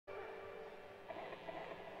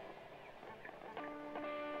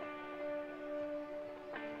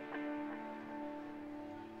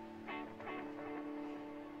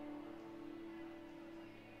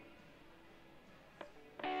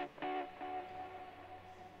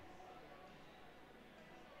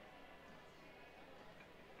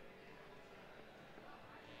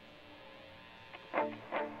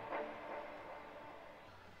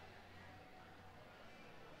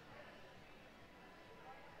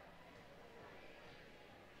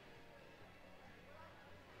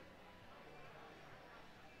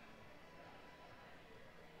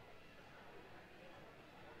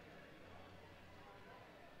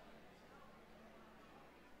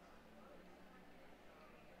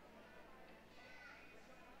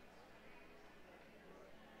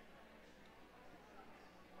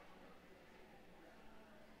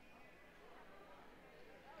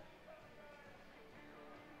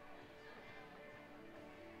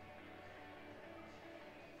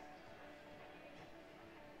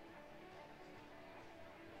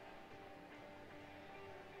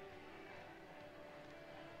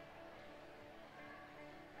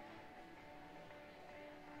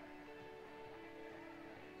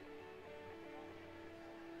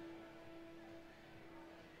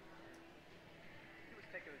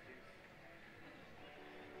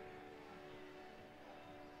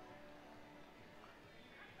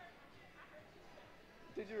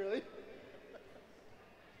Did you really?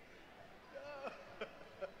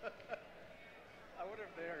 I wonder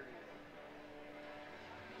if they heard it.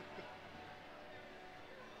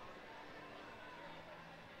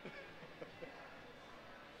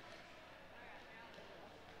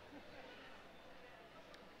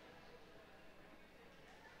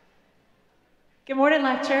 Good morning,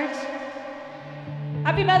 Life Church.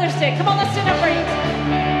 Happy Mother's Day. Come on, let's stand up for you.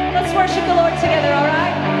 Let's worship the Lord together, all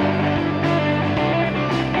right?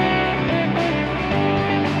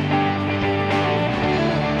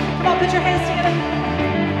 Come on, put your hands together.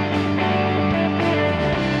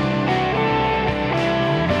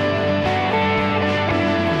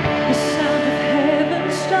 The sound of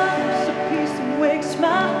heaven starts a peace and wakes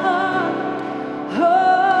my heart.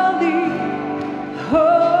 Holy,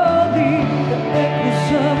 holy, the echoes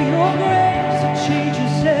of your grace, it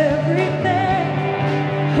changes everything.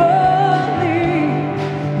 Holy,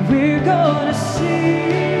 we're gonna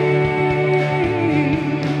sing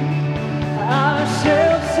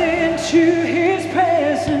ourselves into his presence.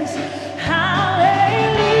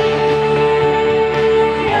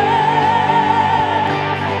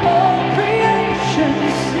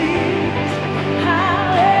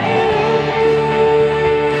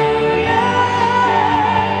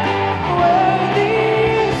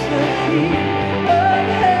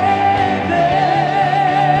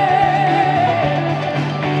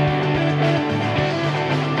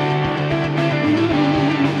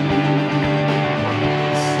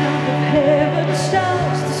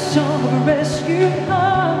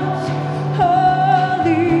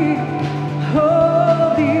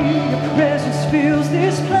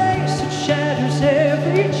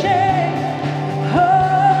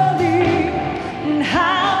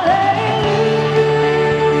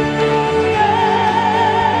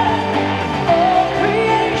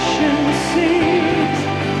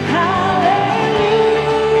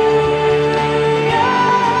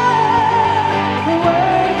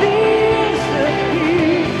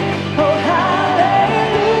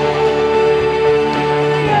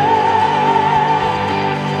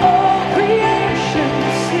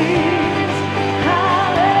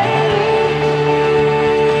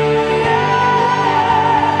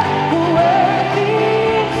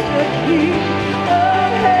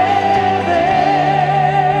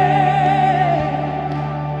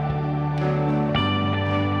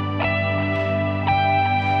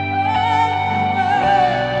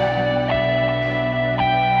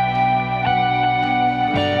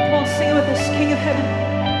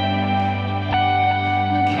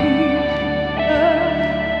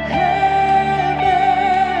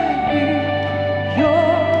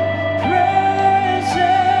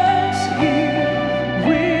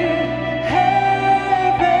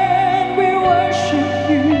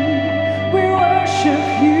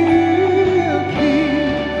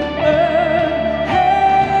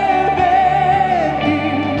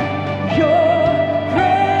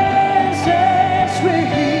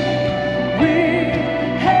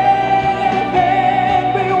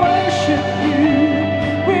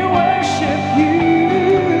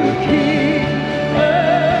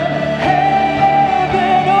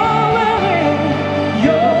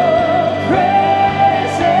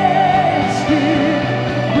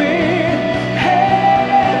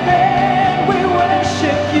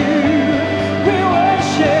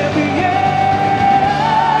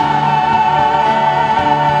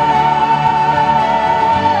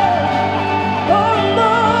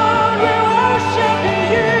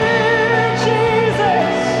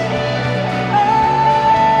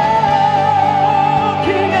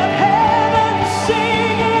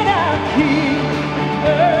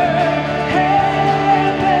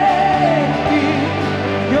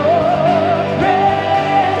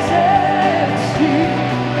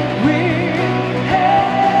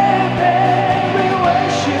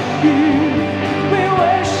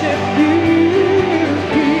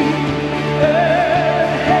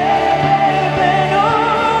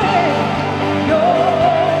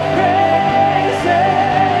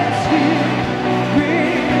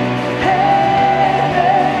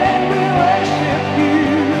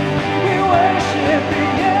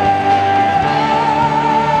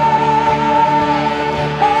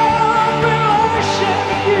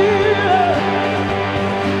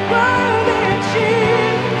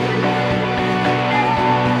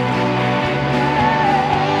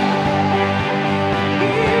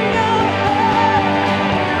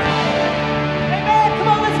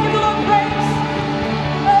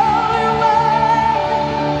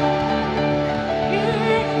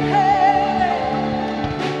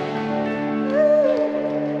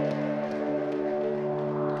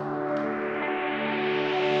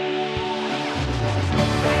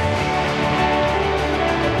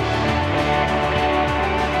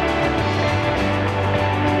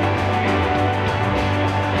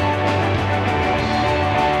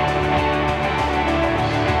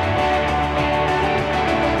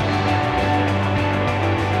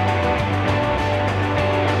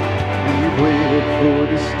 for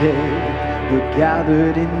this day. We're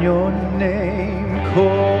gathered in your name,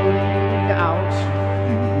 calling out to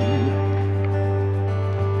you.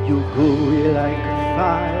 Your glory like a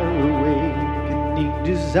fire, awakening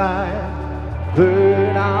desire,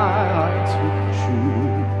 burn our hearts with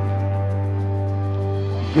truth.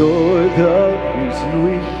 You're the reason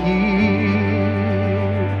we're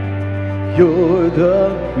here. You're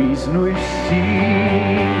the reason we're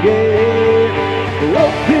singing.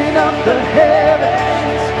 Open up the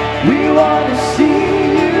heavens, we want to see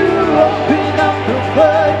you. Open up the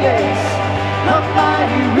floodgates, a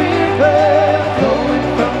mighty river flowing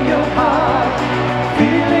from your heart,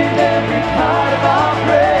 filling every part of our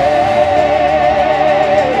praise.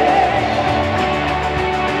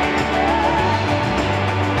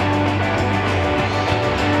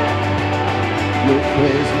 Your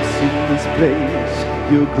presence in this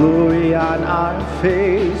place, your glory on our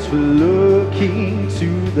face. We're looking to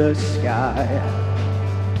the sky,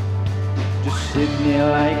 just sitting there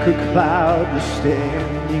like a cloud. You're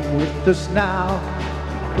standing with us now,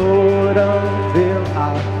 Lord, unveil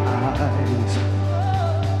our eyes.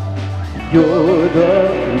 You're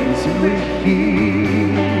the reason we're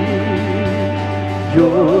here.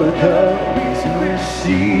 You're the reason we're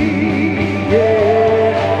singing.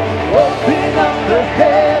 Open up the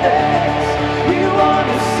heavens, we want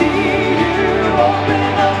to see you.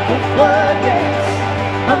 Open up the floodgates,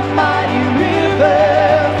 a mighty river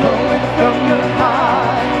flowing from your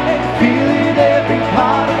heart, feeling every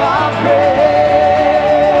part of our praise.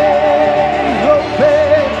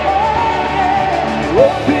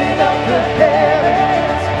 Open up the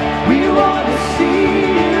heavens, we want to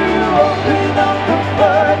see you. Open up the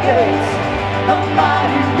floodgates, a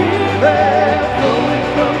mighty river flowing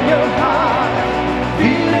from your heart,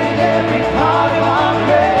 feeling every part of our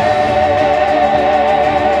praise.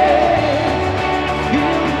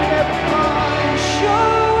 Feeling every part. Show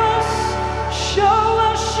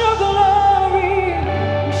us your glory.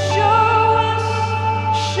 Show us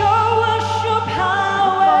your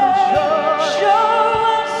power.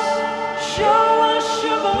 Show us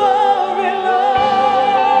your glory,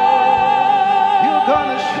 Lord. You're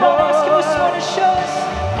gonna show Come on, ask him this one to show us.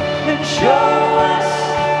 And show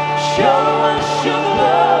us your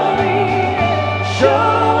glory. Show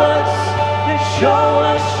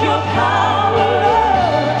us your power,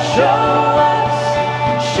 Lord. Show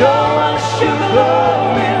us your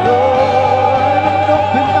glory, Lord.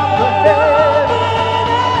 Open up the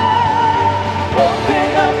heavens.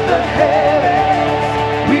 Open up the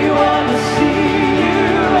heavens, we want to see you.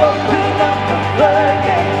 Open up the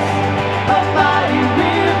floodgates, a mighty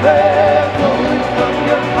river flowing from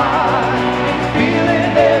your heart,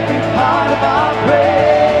 feeling every part of our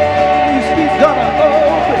praise. He's gonna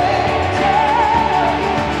open.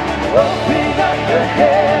 Open up the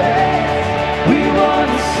heavens, we want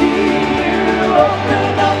to see you.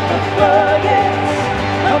 Open up the floodgates,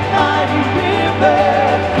 a mighty river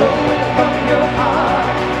flowing from your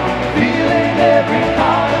heart, feeling every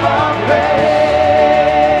part of our praise.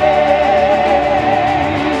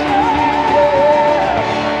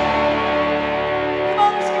 Come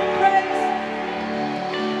on, let's give him praise.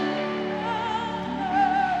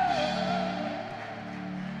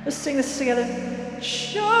 Let's sing this together.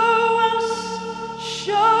 Show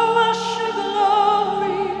us your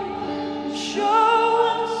glory.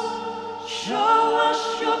 Show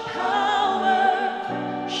us your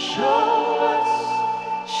power. Show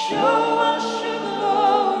us your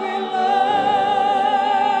glory, Lord.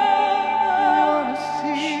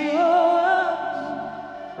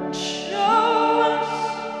 Show us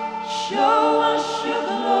your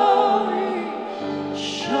glory.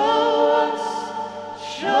 Show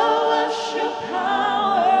us your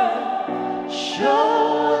power. Show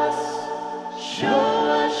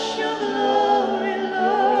us your glory,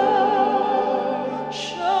 Lord.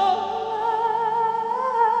 Show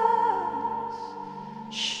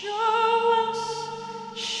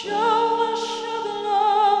us your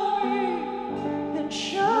glory, and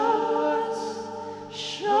show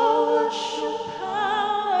us your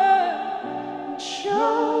power.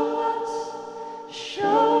 Show us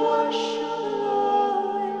your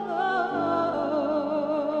glory, Lord.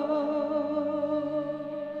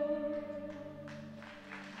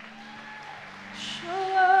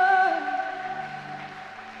 Show us.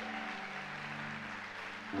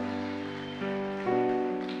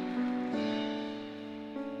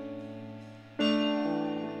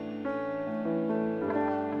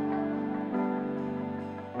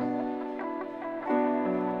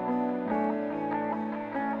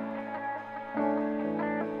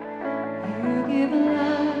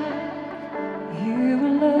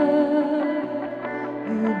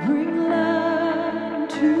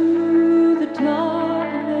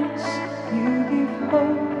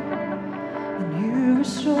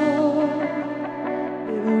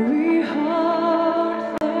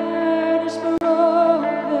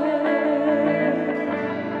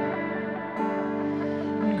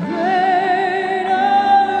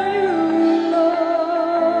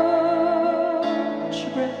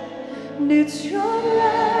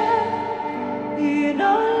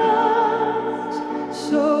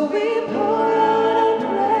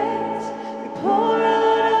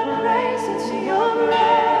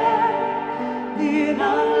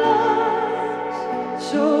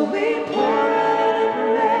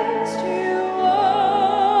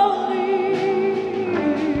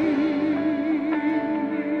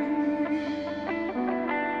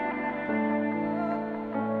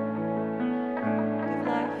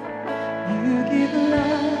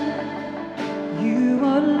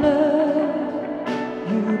 love,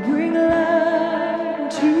 you bring light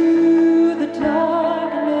to the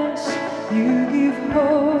darkness. You give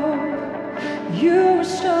hope, you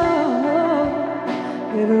restore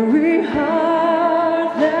every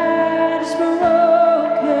heart that is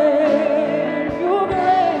broken. You're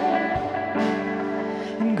great,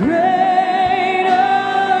 and great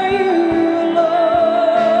are you, Lord.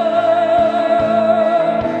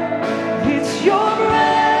 It's your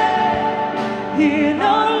breath in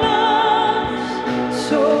our lungs,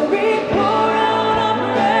 so we pour out our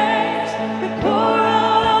praise. We pour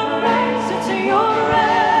out our praise. It's your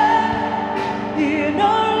breath in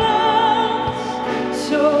our lungs,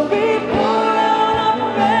 so we pour out our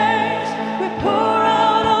praise. We pour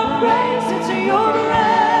out our praise. It's your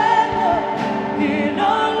breath in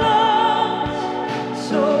our lungs,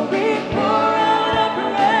 so we pour out our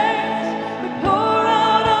praise. We pour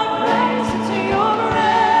out our praise. It's your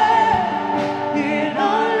breath in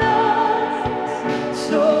our lungs,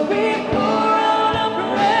 so we pour out our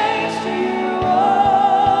praise to you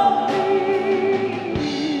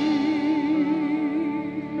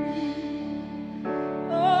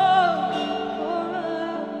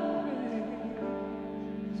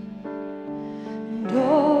and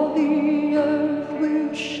all the earth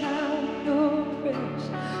will shout your praise.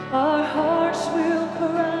 Our hearts will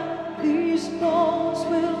cry, these bones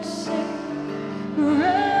will sing. Great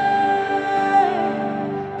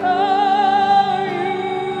are you,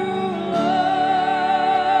 Lord.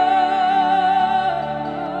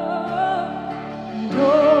 And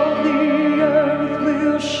all the earth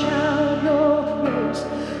will shout your praise.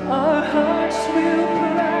 Our hearts will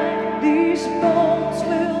cry, these bones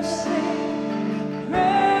will sing. Great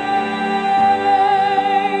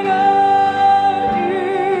are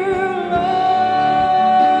you, Lord.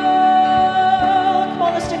 Come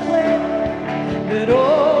on, let's declare that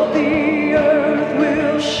all the earth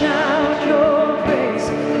will shout your praise,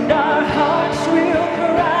 and our hearts will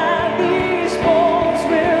cry, these bones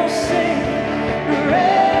will sing.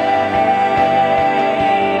 Great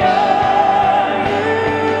are you,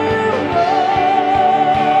 Lord.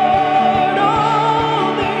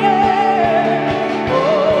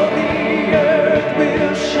 All the earth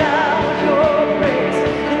will shout your praise,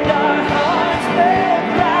 and our hearts will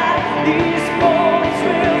cry, these bones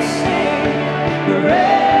will sing.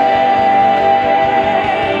 Great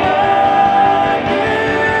are you,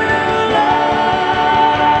 Lord.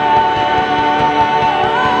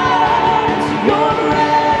 It's your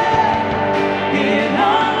breath in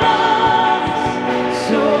our lungs,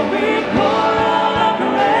 so we pour out our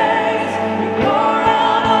praise. We pour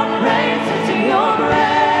out our praise. It's your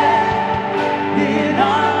breath in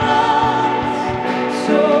our lungs,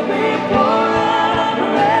 so we pour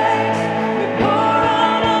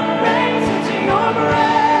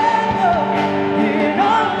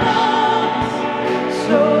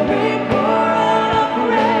out our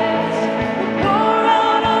praise. We pour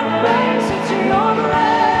out our praise. It's your breath in our lungs, so we pour out our praise. We pour out our praise. It's your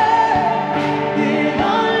breath in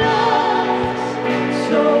our lungs,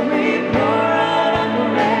 so we pour out our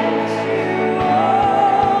praise to you.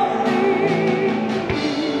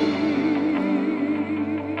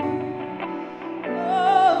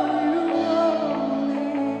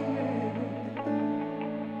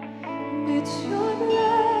 It's your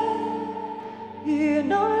breath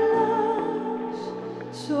in our lungs,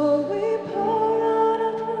 so we pour out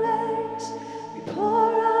our praise. We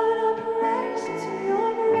pour out our praise. It's your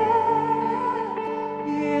breath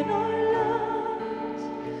in our lungs,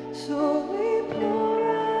 so we pour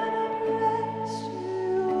out our praise to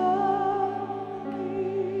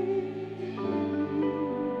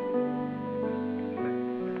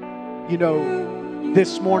You know,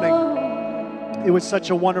 this morning, it was such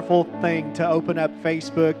a wonderful thing to open up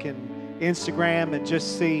Facebook and Instagram and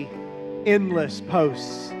just see endless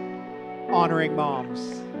posts honoring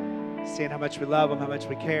moms, saying how much we love them, how much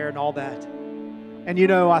we care, and all that. And you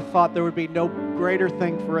know, I thought there would be no greater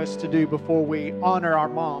thing for us to do before we honor our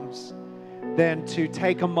moms than to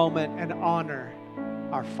take a moment and honor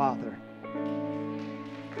our Father.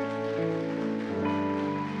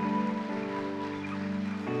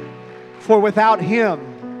 For without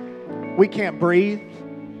Him, we can't breathe,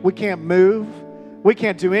 we can't move, we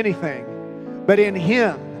can't do anything. But in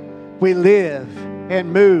Him, we live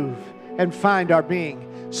and move and find our being.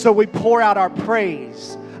 So we pour out our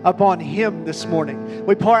praise upon Him this morning.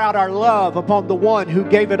 We pour out our love upon the one who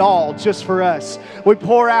gave it all just for us. We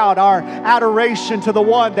pour out our adoration to the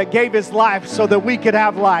one that gave His life so that we could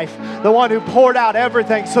have life. The one who poured out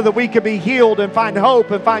everything so that we could be healed and find hope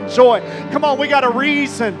and find joy. Come on, we got a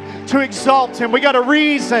reason to exalt Him. We got a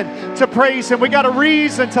reason to praise Him. We got a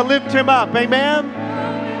reason to lift Him up. Amen?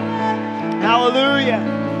 Hallelujah.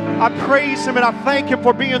 I praise Him and I thank Him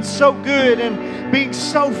for being so good and being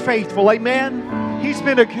so faithful. Amen. He's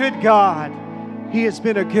been a good God. He has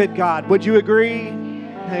been a good God. Would you agree?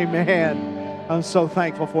 Amen. I'm so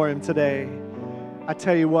thankful for Him today. I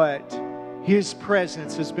tell you what, His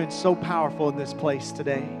presence has been so powerful in this place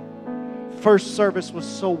today. First service was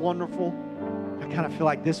so wonderful. I kind of feel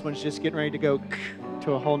like this one's just getting ready to go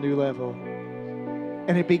to a whole new level.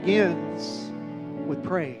 And it begins with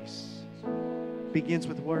praise. Begins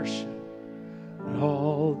with worship.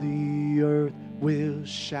 All the earth will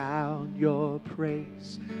shout your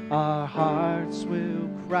praise. Our hearts will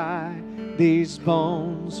cry. These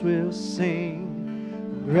bones will sing.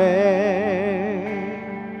 Great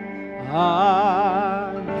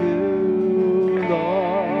are you,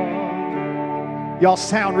 Lord. Y'all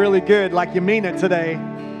sound really good, like you mean it today.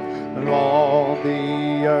 And all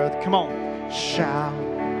the earth, come on, shout.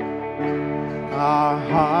 Our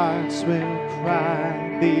hearts will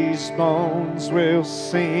cry, these bones will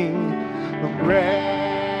sing. Great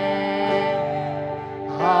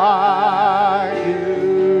are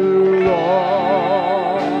you,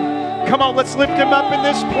 Lord. Come on, let's lift Him up in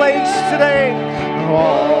this place today.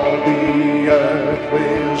 All the earth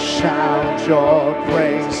will shout your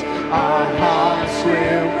praise. Our hearts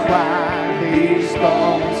will cry, these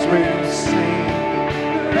bones will sing.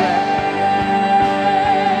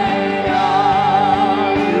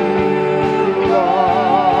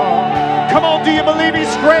 Come on, do you believe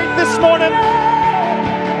He's great this morning?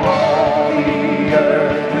 All the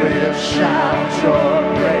earth will shout your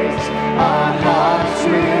praise. Our hearts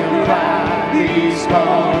will cry, these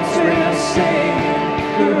bones will sing.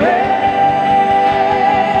 Great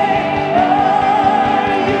are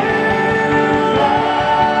you, Lord.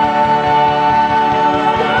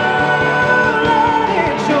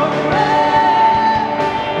 It's your breath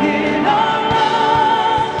in our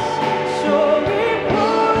lungs, so we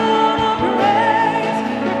pour out our praise.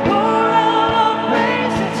 We pour out our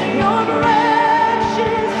praise into your breath,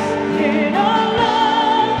 Jesus, in our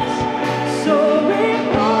lungs. So we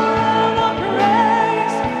pour out our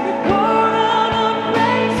praise. We pour out our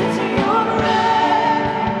praise into your breath,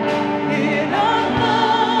 in our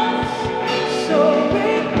lungs. So we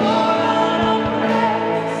pour out our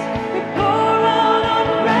praise. We pour out our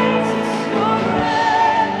praise into your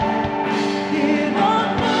breath, in our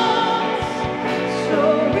lungs. So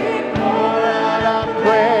we pour out our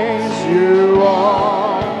praise. You only.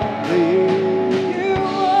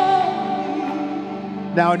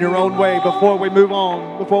 Now, in your own way, before we move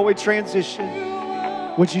on, before we transition,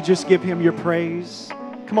 would you just give Him your praise?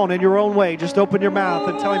 Come on, in your own way, just open your mouth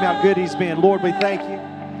and tell Him how good He's been. Lord, we thank you.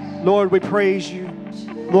 Lord, we praise you.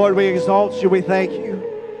 Lord, we exalt you. We thank you.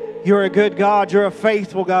 You're a good God. You're a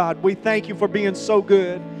faithful God. We thank you for being so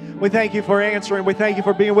good. We thank you for answering. We thank you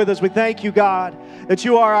for being with us. We thank you, God, that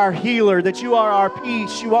you are our healer, that you are our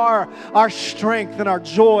peace. You are our strength and our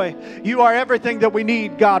joy. You are everything that we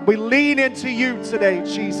need, God. We lean into you today,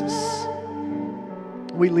 Jesus.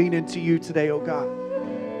 We lean into you today, oh God,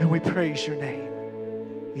 and we praise your name.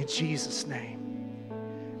 In Jesus' name,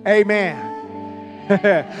 amen.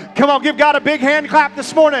 Come on, give God a big hand clap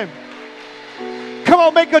this morning. Come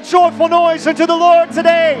on, make a joyful noise unto the Lord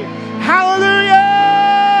today. Hallelujah!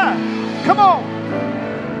 Come on.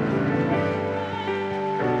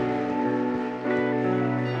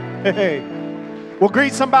 Hey, well,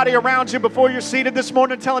 greet somebody around you before you're seated this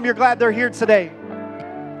morning. Tell them you're glad they're here today.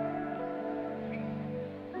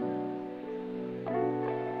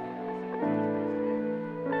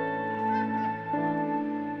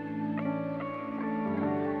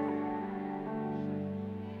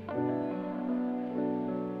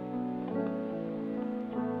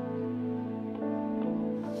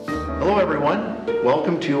 Hello everyone,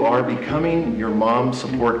 welcome to our Becoming Your Mom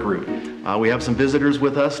support group. We have some visitors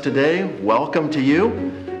with us today. Welcome to you.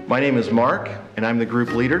 My name is Mark and I'm the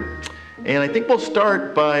group leader. And I think we'll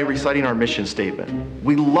start by reciting our mission statement.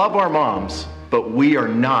 We love our moms, but we are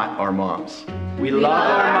not our moms. We love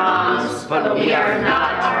our moms, but we are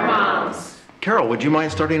not our moms. Carol, would you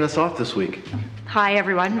mind starting us off this week? Hi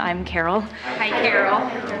everyone, I'm Carol. Hi Carol.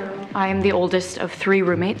 I'm the oldest of 3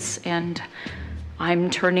 roommates and I'm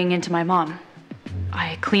turning into my mom.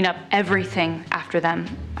 I clean up everything after them.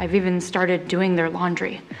 I've even started doing their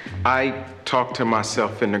laundry. I talk to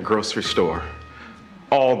myself in the grocery store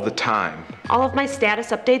all the time. All of my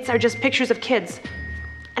status updates are just pictures of kids.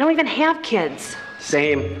 I don't even have kids.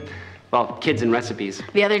 Same. Well, kids and recipes.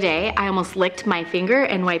 The other day, I almost licked my finger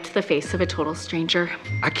and wiped the face of a total stranger.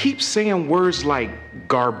 I keep saying words like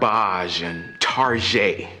garbage and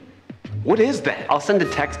target. What is that? I'll send a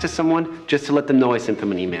text to someone just to let them know I sent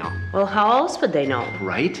them an email. Well, how else would they know?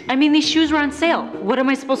 Right? I mean, these shoes were on sale. What am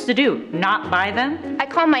I supposed to do? Not buy them? I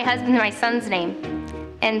call my husband my son's name.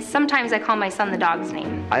 And sometimes I call my son the dog's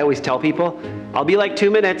name. I always tell people, I'll be like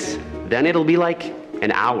 2 minutes, then it'll be like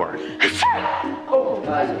an hour.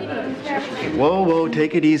 Whoa, whoa,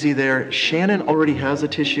 take it easy there. Shannon already has a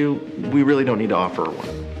tissue. We really don't need to offer her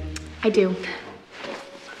one. I do.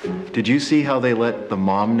 Did you see how they let the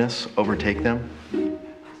momness overtake them?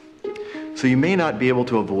 So you may not be able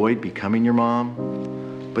to avoid becoming your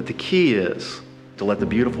mom, but the key is to let the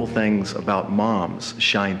beautiful things about moms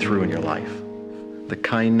shine through in your life. The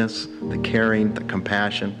kindness, the caring, the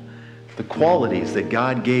compassion, the qualities that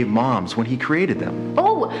God gave moms when He created them.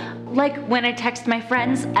 Oh, like when I text my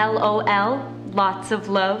friends, LOL, lots of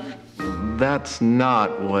love. That's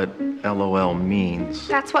not what LOL means.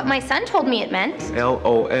 That's what my son told me it meant.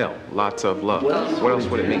 LOL, lots of love. What else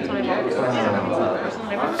would it mean?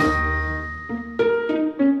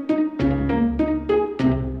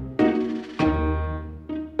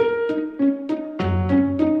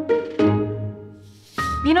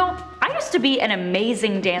 You know, I used to be an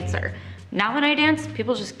amazing dancer. Now when I dance,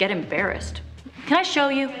 people just get embarrassed. Can I show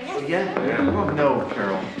you? No,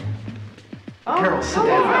 Carol. Carol, sit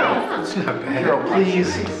down. It's not bad. Carol,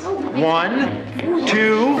 please. 1,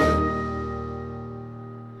 2.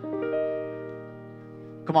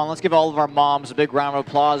 Come on, let's give all of our moms a big round of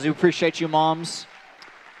applause. We appreciate you, moms.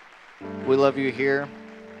 We love you here.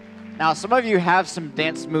 Now, some of you have some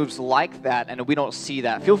dance moves like that, and we don't see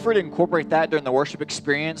that. Feel free to incorporate that during the worship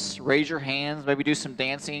experience. Raise your hands, maybe do some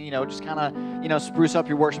dancing, just kind of, spruce up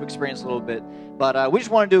your worship experience a little bit. But we just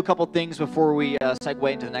want to do a couple things before we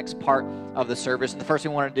segue into the next part of the service. And the first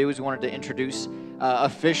thing we want to do is we wanted to introduce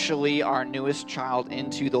officially our newest child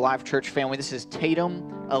into the Life Church family. This is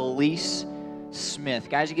Tatum Elise Smith.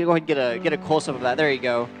 Guys, you can go ahead and get a close-up of that. There you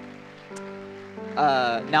go.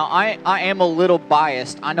 Now, I am a little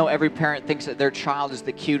biased. I know every parent thinks that their child is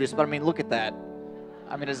the cutest, but I mean, look at that.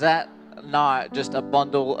 I mean, is that not just a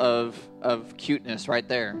bundle of cuteness right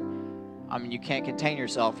there? I mean, you can't contain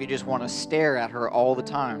yourself. You just want to stare at her all the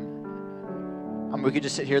time. I mean, we could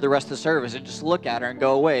just sit here the rest of the service and just look at her and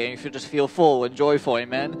go away, and you should just feel full and joyful,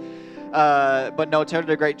 amen? But no, Tara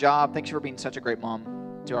did a great job. Thanks for being such a great mom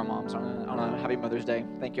to our moms on a happy Mother's Day.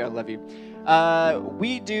 Thank you. I love you.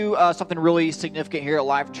 We do something really significant here at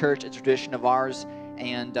Life Church. It's a tradition of ours.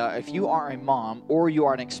 And if you are a mom or you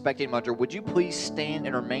are an expecting mother, would you please stand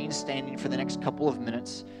and remain standing for the next couple of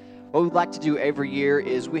minutes? What we'd like to do every year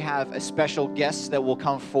is we have a special guest that will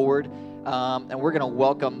come forward. And we're going to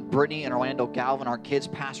welcome Brittany and Orlando Galvin, our kids,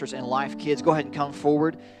 pastors, and Life Kids. Go ahead and come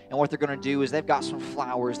forward. And what they're going to do is they've got some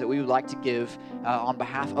flowers that we would like to give on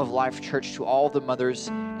behalf of Life Church to all the mothers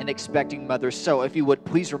and expecting mothers. So if you would,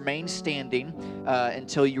 please remain standing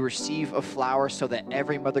until you receive a flower so that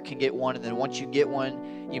every mother can get one. And then once you get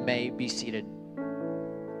one, you may be seated.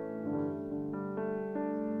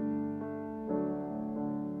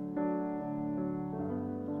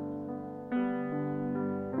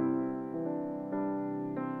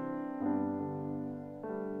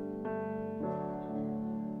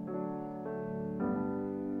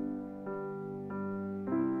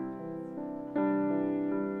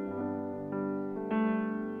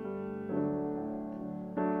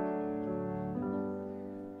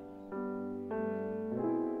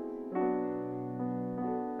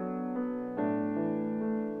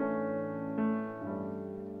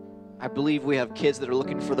 I believe we have kids that are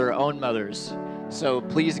looking for their own mothers. So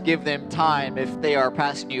please give them time if they are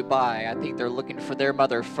passing you by. I think they're looking for their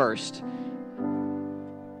mother first.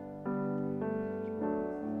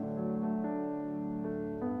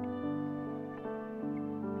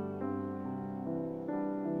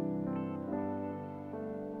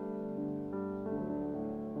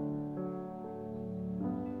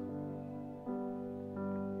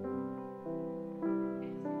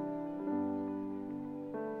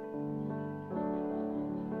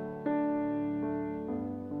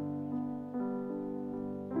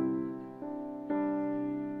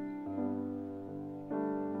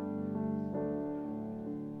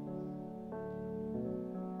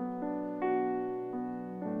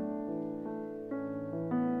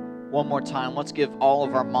 One more time, let's give all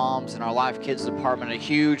of our moms in our Life Kids department a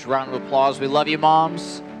huge round of applause. We love you,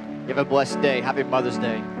 moms. You have a blessed day. Happy Mother's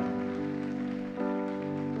Day.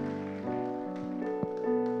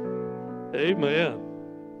 Amen.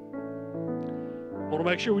 I want to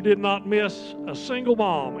make sure we did not miss a single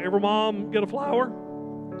mom. Every mom get a flower?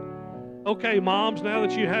 Okay, moms, now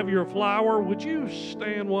that you have your flower, would you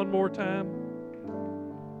stand one more time?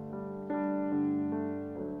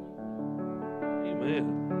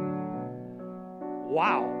 Amen.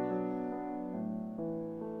 Wow.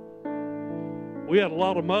 We had a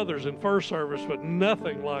lot of mothers in first service, but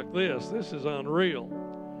nothing like this. This is unreal.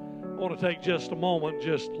 I want to take just a moment,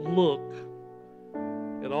 just look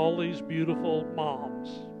at all these beautiful moms.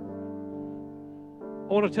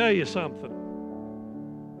 I want to tell you something.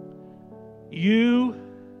 You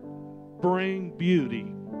bring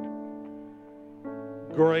beauty,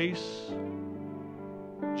 grace,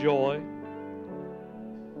 joy,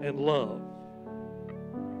 and love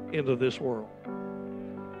into this world.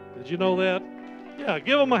 Did you know that? Yeah,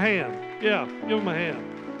 give them a hand. Yeah, give them a hand.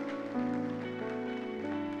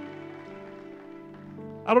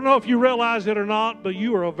 I don't know if you realize it or not, but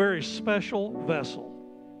you are a very special vessel.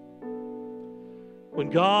 When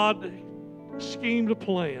God schemed a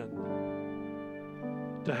plan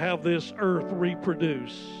to have this earth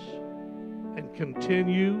reproduce and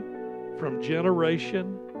continue from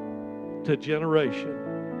generation to generation,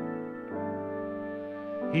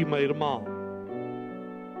 He made a mom.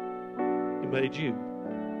 He made you.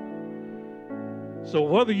 So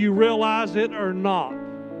whether you realize it or not,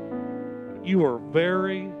 you are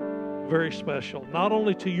very, very special. Not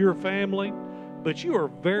only to your family, but you are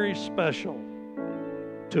very special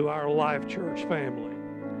to our Life Church family.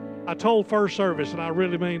 I told first service, and I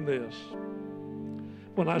really mean this,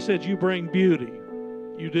 when I said you bring beauty,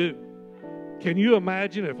 you do. Can you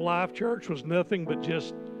imagine if Life Church was nothing but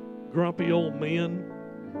just grumpy old men?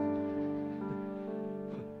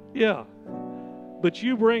 Yeah. But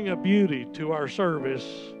you bring a beauty to our service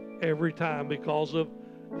every time because of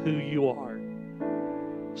who you are.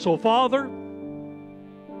 So, Father,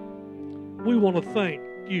 we want to thank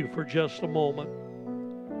you for just a moment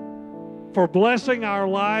for blessing our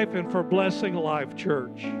life and for blessing Life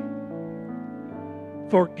Church,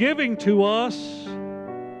 for giving to us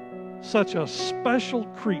such a special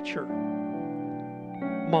creature,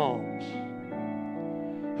 moms,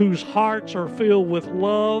 whose hearts are filled with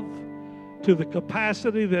love to the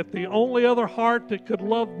capacity that the only other heart that could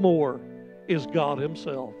love more is God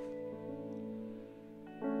Himself.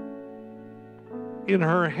 In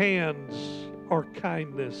her hands are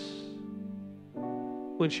kindness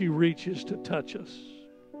when she reaches to touch us.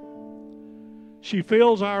 She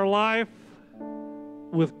fills our life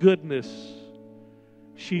with goodness.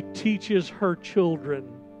 She teaches her children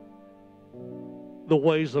the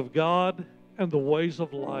ways of God and the ways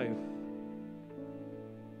of life.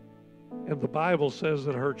 And the Bible says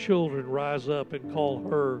that her children rise up and call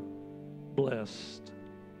her blessed.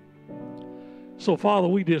 So, Father,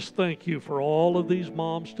 we just thank you for all of these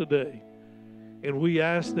moms today. And we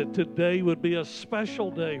ask that today would be a special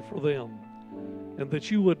day for them, and that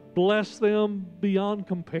you would bless them beyond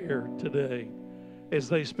compare today as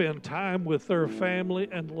they spend time with their family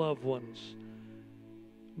and loved ones.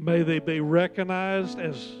 May they be recognized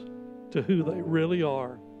as to who they really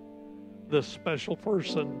are, the special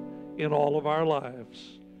person in all of our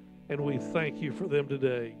lives. And we thank you for them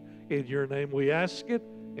today. In your name we ask it,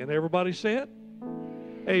 and everybody say it.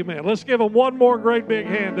 Amen. Let's give them one more great big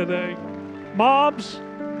hand today. Moms,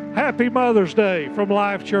 happy Mother's Day from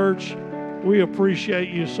Life Church. We appreciate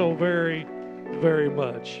you so very, very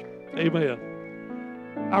much. Amen.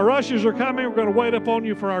 Our ushers are coming. We're going to wait upon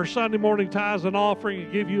you for our Sunday morning tithes and offering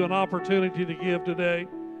and give you an opportunity to give today.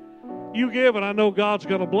 You give, and I know God's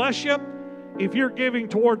going to bless you. If you're giving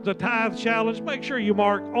toward the tithe challenge, make sure you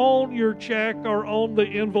mark on your check or on the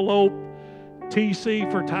envelope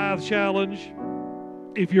TC for tithe challenge.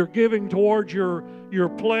 If you're giving towards your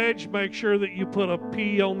pledge, make sure that you put a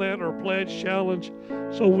P on that, or pledge challenge,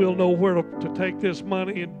 so we'll know where to take this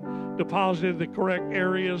money and deposit it in the correct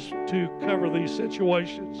areas to cover these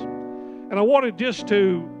situations. And I wanted just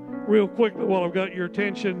to, real quickly while I've got your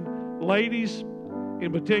attention, ladies,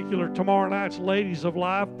 in particular tomorrow night's Ladies of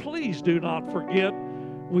Life, please do not forget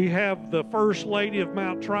we have the First Lady of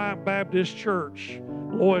Mount Triumph Baptist Church.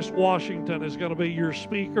 Lois Washington is going to be your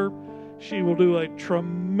speaker. She will do a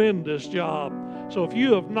tremendous job. So if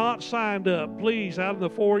you have not signed up, please, out in the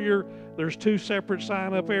foyer, there's 2 separate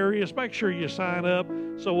sign-up areas. Make sure you sign up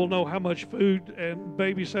so we'll know how much food and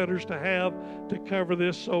babysitters to have to cover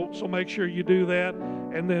this. So make sure you do that.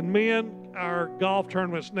 And then men, our golf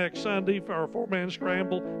tournament's next Sunday for our 4-man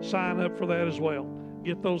scramble. Sign up for that as well.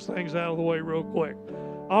 Get those things out of the way real quick.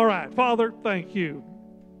 All right, Father, thank you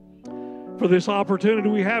for this opportunity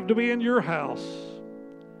we have to be in your house,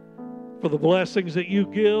 for the blessings that you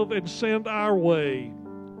give and send our way.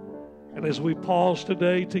 And as we pause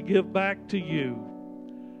today to give back to you,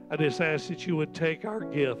 I just ask that you would take our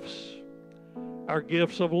gifts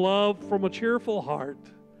of love from a cheerful heart.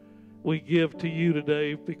 We give to you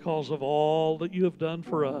today because of all that you have done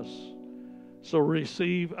for us. So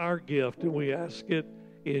receive our gift, and we ask it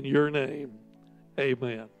in your name.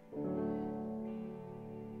 Amen.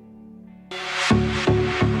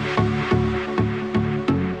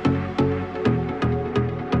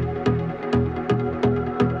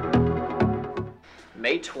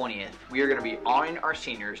 May 20th, we are going to be honoring our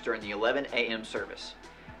seniors during the 11 a.m. service.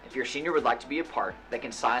 If your senior would like to be a part, they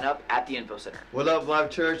can sign up at the Info Center. What up,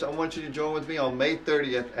 Life Church? I want you to join with me on May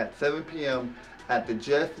 30th at 7 p.m. at the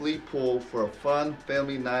Jeff Lee Pool for a fun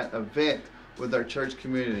family night event with our church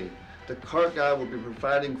community. The cart guy will be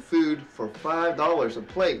providing food for $5 a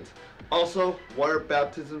plate. Also, water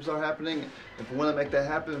baptisms are happening. If you want to make that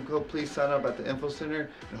happen, go please sign up at the Info Center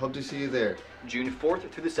and hope to see you there. June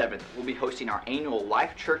 4th through the 7th, we'll be hosting our annual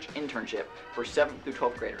Life Church internship for 7th through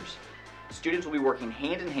 12th graders. Students will be working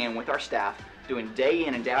hand in hand with our staff, doing day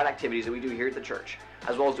in and day out activities that we do here at the church,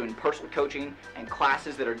 as well as doing personal coaching and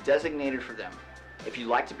classes that are designated for them. If you'd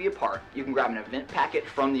like to be a part, you can grab an event packet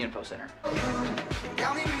from the Info Center.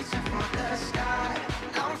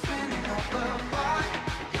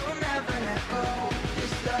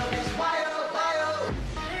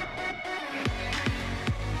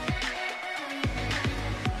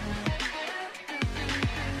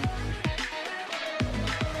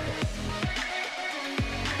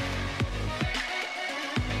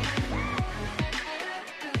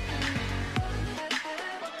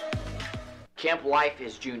 Camp Life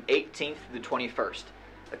is June 18th through the 21st.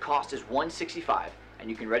 The cost is $165, and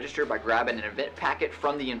you can register by grabbing an event packet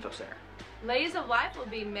from the Info Center. Ladies of Life will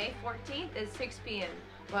be May 14th at 6 p.m.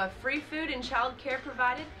 We'll have free food and child care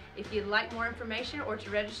provided. If you'd like more information or to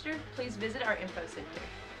register, please visit our Info Center.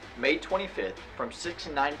 May 25th from 6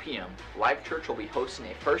 to 9 p.m., Life Church will be hosting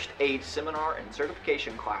a first aid seminar and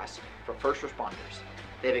certification class for first responders.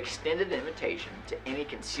 They've extended an invitation to any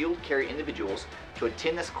concealed carry individuals to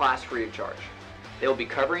attend this class free of charge. They will be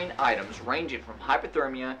covering items ranging from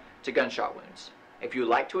hypothermia to gunshot wounds. If you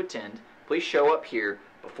would like to attend, please show up here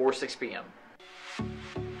before 6 p.m.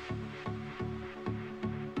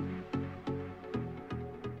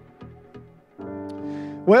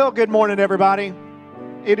 Well, good morning, everybody.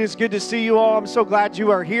 It is good to see you all. I'm so glad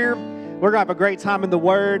you are here. We're going to have a great time in the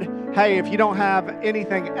Word. Hey, if you don't have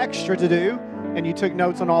anything extra to do, and you took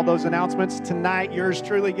notes on all those announcements, tonight yours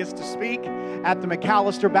truly gets to speak at the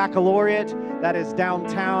McAllister Baccalaureate. That is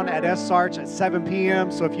downtown at S-Arch at 7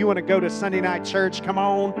 p.m. So if you want to go to Sunday night church, come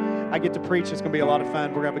on. I get to preach. It's going to be a lot of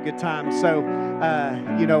fun. We're going to have a good time. So,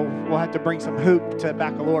 we'll have to bring some hoop to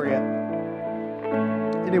Baccalaureate.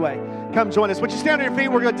 Anyway, come join us. Would you stand on your feet?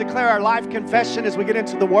 We're going to declare our life confession as we get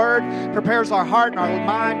into the Word. Prepares our heart and our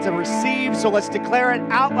mind to receive. So let's declare it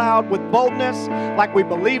out loud with boldness, like we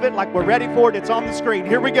believe it, like we're ready for it. It's on the screen.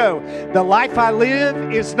 Here we go. The life I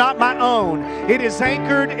live is not my own. It is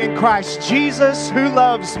anchored in Christ Jesus who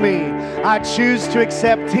loves me. I choose to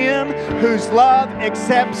accept Him whose love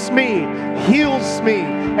accepts me, heals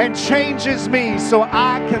me, and changes me so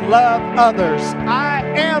I can love others. I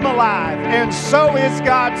am alive, and so is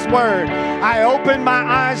God's Word. I open my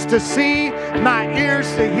eyes to see, my ears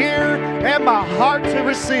to hear, and my heart to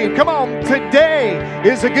receive. Come on, today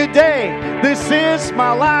is a good day. This is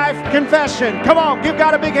my life confession. Come on, give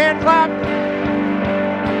God a big hand clap.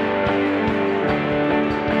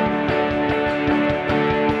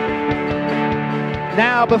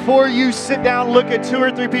 Now, before you sit down, look at 2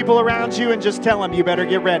 or 3 people around you and just tell them, you better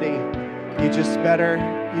get ready. You just better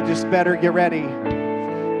get ready.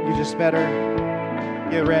 You just better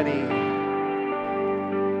get ready.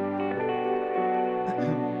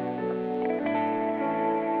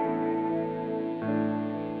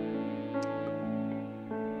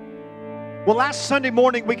 Well, last Sunday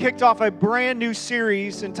morning, we kicked off a brand new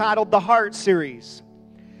series entitled The Heart Series.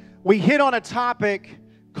 We hit on a topic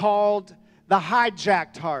called the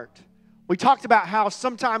hijacked heart. We talked about how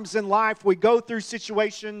sometimes in life we go through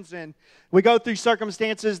situations and we go through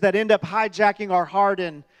circumstances that end up hijacking our heart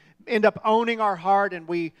and end up owning our heart, and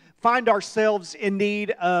we find ourselves in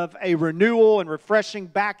need of a renewal and refreshing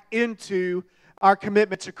back into our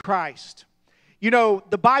commitment to Christ. You know,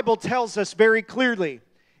 the Bible tells us very clearly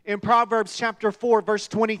in Proverbs chapter 4, verse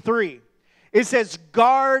 23, it says,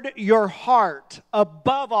 guard your heart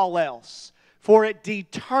above all else, for it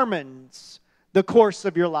determines the course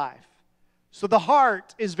of your life. So the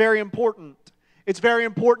heart is very important. It's very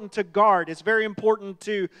important to guard. It's very important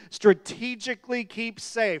to strategically keep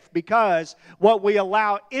safe, because what we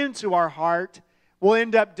allow into our heart will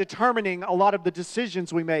end up determining a lot of the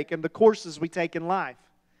decisions we make and the courses we take in life.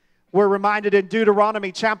 We're reminded in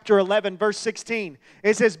Deuteronomy chapter 11, verse 16.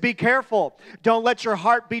 It says, be careful. Don't let your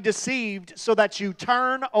heart be deceived so that you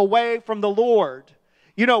turn away from the Lord.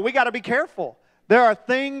 You know, we got to be careful, There are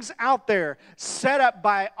things out there set up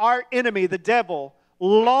by our enemy, the devil,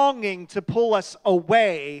 longing to pull us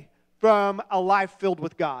away from a life filled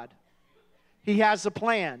with God. He has a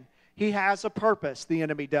plan. He has a purpose, the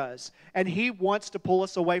enemy does. And he wants to pull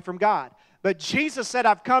us away from God. But Jesus said,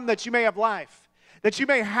 I've come that you may have life, that you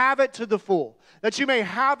may have it to the full, that you may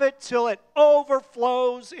have it till it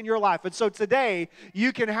overflows in your life. And so today,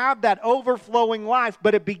 you can have that overflowing life,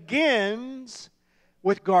 but it begins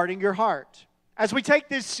with guarding your heart. As we take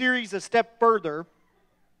this series a step further,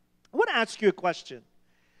 I want to ask you a question.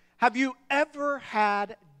 Have you ever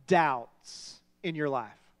had doubts in your life?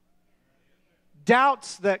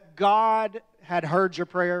 Doubts that God had heard your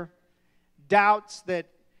prayer? Doubts that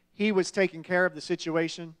He was taking care of the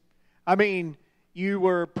situation? I mean, you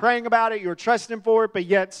were praying about it, you were trusting for it, but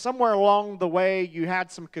yet somewhere along the way you had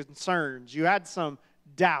some concerns, you had some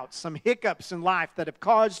doubts, some hiccups in life that have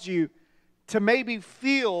caused you to maybe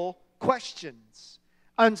feel questions,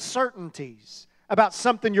 uncertainties about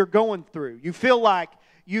something you're going through. You feel like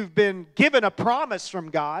you've been given a promise from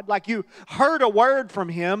God, like you heard a word from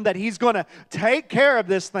Him that He's going to take care of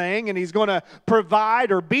this thing and He's going to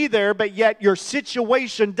provide or be there, but yet your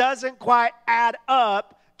situation doesn't quite add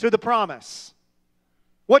up to the promise.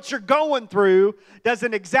 What you're going through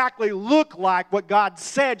doesn't exactly look like what God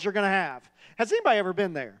said you're going to have. Has anybody ever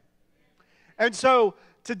been there? And so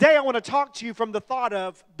today I want to talk to you from the thought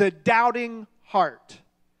of the doubting heart.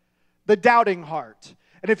 The doubting heart.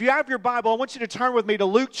 And if you have your Bible, I want you to turn with me to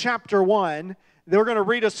Luke chapter 1. We're going to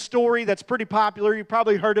read a story that's pretty popular. You've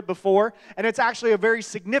probably heard it before. And it's actually a very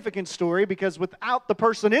significant story because without the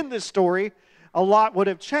person in this story, a lot would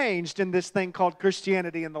have changed in this thing called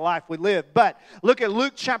Christianity and the life we live. But look at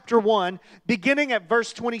Luke chapter 1, beginning at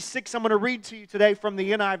verse 26. I'm going to read to you today from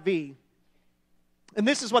the NIV. And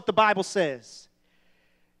this is what the Bible says.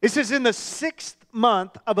 It says, in the 6th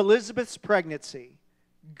month of Elizabeth's pregnancy,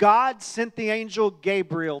 God sent the angel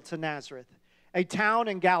Gabriel to Nazareth, a town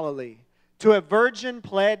in Galilee, to a virgin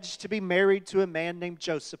pledged to be married to a man named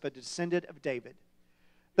Joseph, a descendant of David.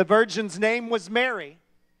 The virgin's name was Mary.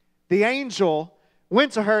 The angel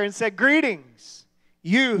went to her and said, greetings,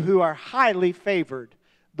 you who are highly favored.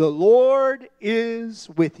 The Lord is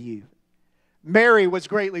with you. Mary was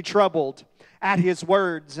greatly troubled at his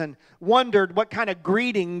words and wondered what kind of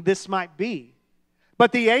greeting this might be.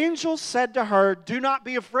 But the angel said to her, do not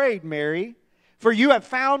be afraid, Mary, for you have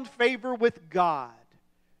found favor with God.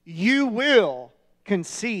 You will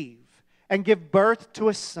conceive and give birth to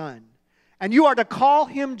a son, and you are to call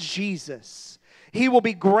him Jesus. He will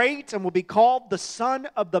be great and will be called the Son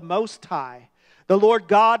of the Most High. The Lord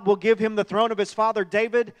God will give him the throne of his father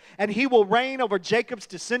David, and he will reign over Jacob's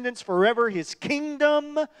descendants forever. His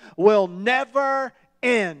kingdom will never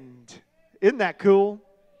end. Isn't that cool?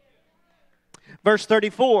 Verse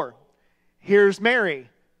 34, here's Mary.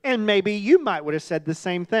 And maybe you might would have said the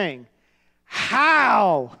same thing.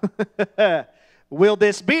 How will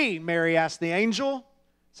this be? Mary asked the angel,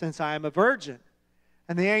 since I am a virgin.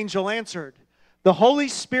 And the angel answered, the Holy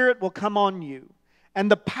Spirit will come on you, and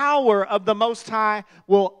the power of the Most High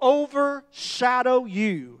will overshadow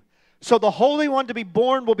you. So the Holy One to be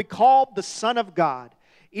born will be called the Son of God.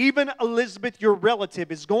 Even Elizabeth, your relative,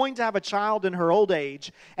 is going to have a child in her old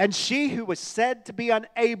age, and she who was said to be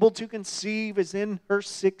unable to conceive is in her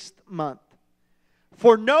 6th month.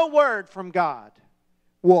 For no word from God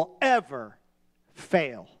will ever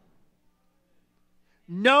fail.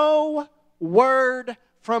 No word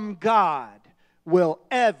from God will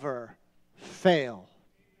ever fail.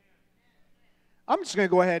 I'm just going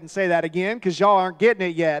to go ahead and say that again because y'all aren't getting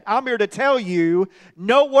it yet. I'm here to tell you,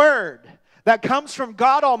 no word that comes from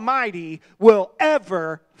God Almighty will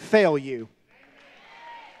ever fail you.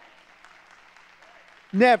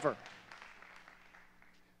 Never.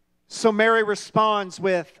 So Mary responds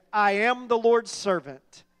with, I am the Lord's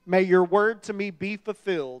servant. May your word to me be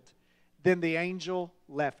fulfilled. Then the angel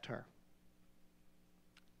left her.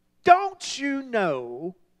 Don't you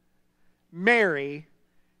know Mary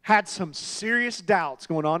had some serious doubts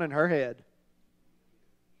going on in her head?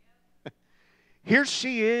 Here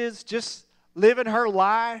she is, just living her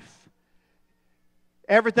life.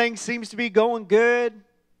 Everything seems to be going good.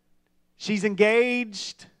 She's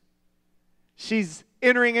engaged. She's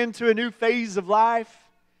entering into a new phase of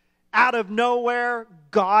life. Out of nowhere,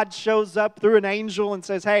 God shows up through an angel and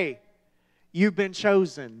says, hey, you've been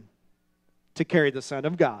chosen to carry the Son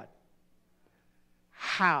of God.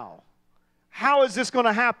 How? How is this going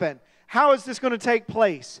to happen? How is this going to take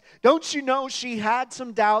place? Don't you know she had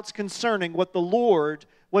some doubts concerning what the Lord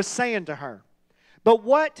was saying to her? But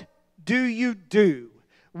what do you do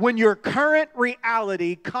when your current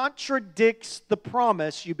reality contradicts the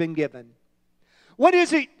promise you've been given? What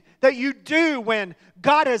is it that you do when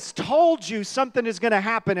God has told you something is going to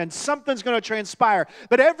happen and something's going to transpire,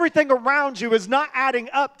 but everything around you is not adding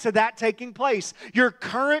up to that taking place? Your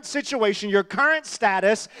current situation, your current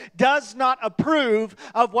status does not approve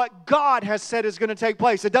of what God has said is going to take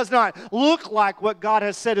place. It does not look like what God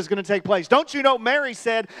has said is going to take place. Don't you know, Mary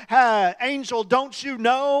said, angel, don't you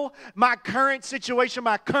know my current situation,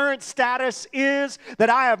 my current status is that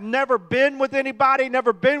I have never been with anybody,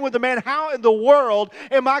 never been with a man. How in the world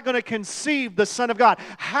am I going to conceive the Son of God?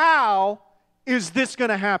 How is this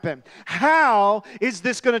going to happen? How is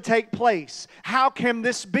this going to take place? How can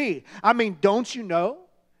this be? I mean, don't you know?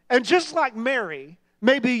 And just like Mary,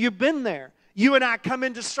 maybe you've been there. You and I come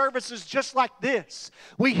into services just like this.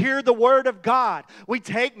 We hear the Word of God. We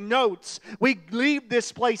take notes. We leave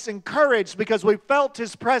this place encouraged because we felt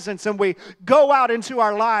His presence, and we go out into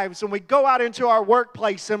our lives, and we go out into our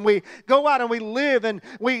workplace, and we go out and we live, and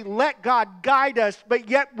we let God guide us, but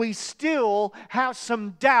yet we still have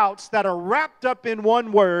some doubts that are wrapped up in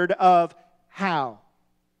one word of how.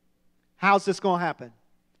 How's this going to happen?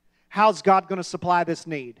 How's God going to supply this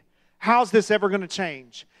need? How's this ever going to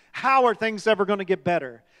change? How are things ever going to get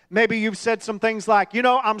better? Maybe you've said some things like, you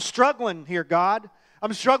know, I'm struggling here, God.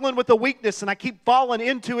 I'm struggling with a weakness and I keep falling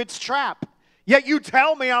into its trap. Yet you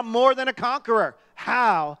tell me I'm more than a conqueror.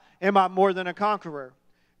 How am I more than a conqueror?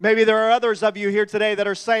 Maybe there are others of you here today that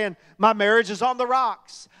are saying, my marriage is on the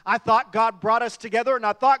rocks. I thought God brought us together, and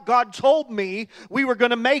I thought God told me we were going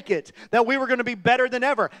to make it, that we were going to be better than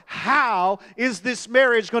ever. How is this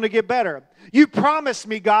marriage going to get better? You promised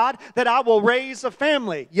me, God, that I will raise a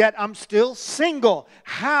family, yet I'm still single.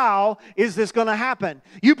 How is this going to happen?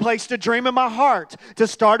 You placed a dream in my heart to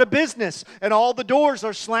start a business, and all the doors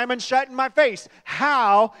are slamming shut in my face.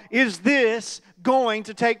 How is this going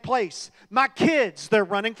to take place? My kids, they're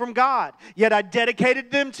running from God, yet I dedicated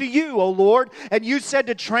them to you, O Lord, and you said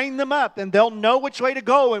to train them up, and they'll know which way to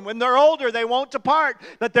go, and when they're older, they won't depart,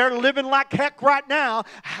 but they're living like heck right now.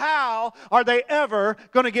 How are they ever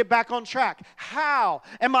going to get back on track? How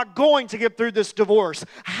am I going to get through this divorce?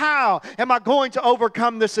 How am I going to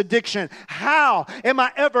overcome this addiction? How am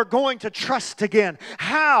I ever going to trust again?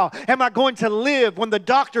 How am I going to live when the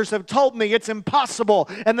doctors have told me it's impossible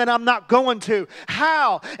and that I'm not going to?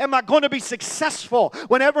 How am I going to be successful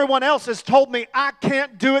when everyone else has told me I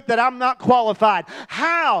can't do it, that I'm not qualified?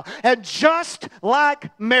 How? And just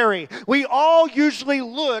like Mary, we all usually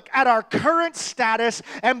look at our current status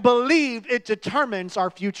and believe it determines our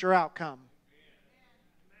future outcome.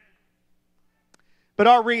 But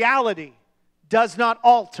our reality does not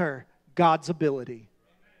alter God's ability.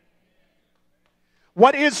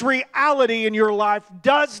 What is reality in your life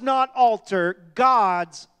does not alter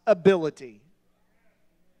God's ability.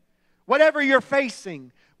 Whatever you're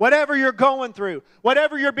facing, whatever you're going through,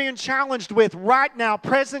 whatever you're being challenged with right now,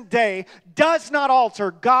 present day, does not alter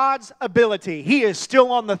God's ability. He is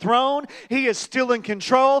still on the throne. He is still in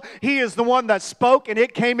control. He is the one that spoke and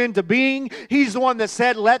it came into being. He's the one that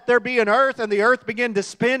said, let there be an earth, and the earth began to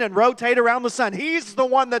spin and rotate around the sun. He's the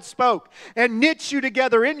one that spoke and knit you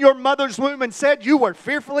together in your mother's womb and said you were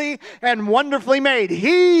fearfully and wonderfully made.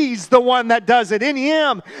 He's the one that does it. In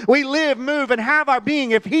Him we live, move, and have our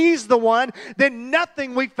being. If He's the one, then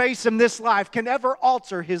nothing we face in this life can ever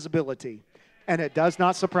alter His ability. And it does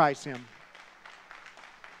not surprise Him.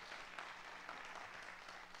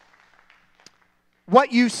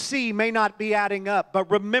 What you see may not be adding up, but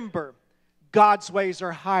remember, God's ways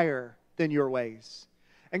are higher than your ways.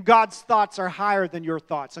 And God's thoughts are higher than your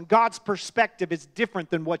thoughts. And God's perspective is different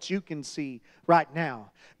than what you can see right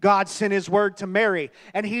now. God sent His word to Mary,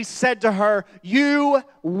 and He said to her, you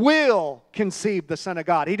will conceive the Son of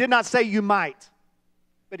God. He did not say you might,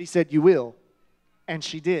 but He said you will. And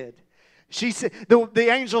she did. She said, the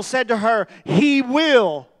angel said to her, He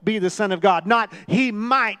will be the Son of God, not He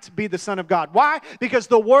might be the Son of God. Why? Because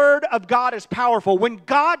the Word of God is powerful. When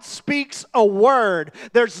God speaks a word,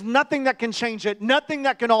 there's nothing that can change it, nothing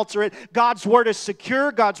that can alter it. God's Word is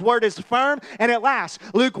secure, God's Word is firm, and it lasts.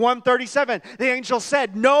 Luke 1:37, the angel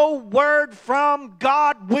said, no word from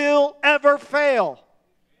God will ever fail.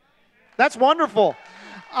 That's wonderful.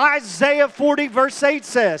 Isaiah 40 verse 8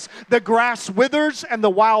 says, the grass withers and the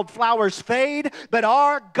wild flowers fade, but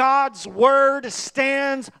our God's word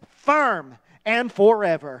stands firm and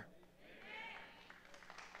forever.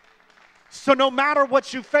 So no matter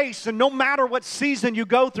what you face, and no matter what season you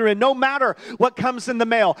go through, and no matter what comes in the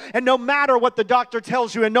mail, and no matter what the doctor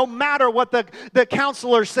tells you, and no matter what the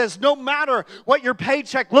counselor says, no matter what your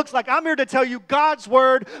paycheck looks like, I'm here to tell you God's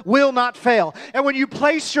word will not fail. And when you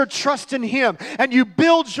place your trust in Him and you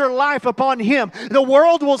build your life upon Him, the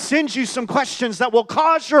world will send you some questions that will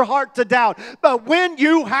cause your heart to doubt. But when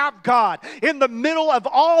you have God in the middle of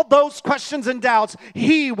all those questions and doubts,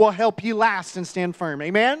 He will help you last and stand firm.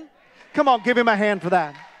 Amen? Come on, give Him a hand for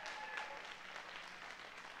that.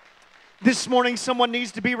 This morning, someone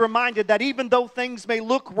needs to be reminded that even though things may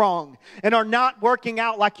look wrong and are not working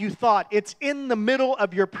out like you thought, it's in the middle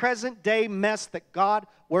of your present day mess that God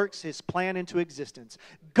works His plan into existence.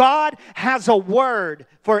 God has a word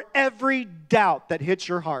for every doubt that hits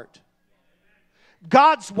your heart.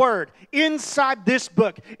 God's word inside this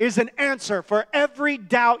book is an answer for every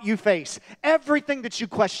doubt you face, everything that you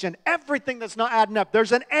question, everything that's not adding up.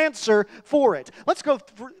 There's an answer for it. Let's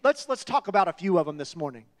talk about a few of them this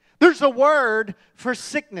morning. There's a word for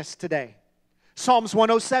sickness today. Psalms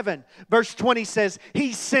 107 verse 20 says,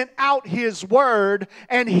 He sent out His word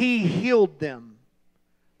and He healed them.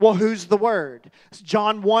 Well, who's the Word?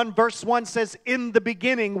 John 1 verse 1 says, in the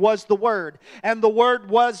beginning was the Word, and the Word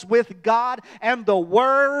was with God, and the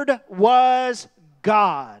Word was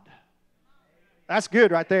God. That's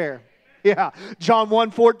good right there. Yeah. John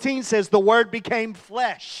 1:14 says, the Word became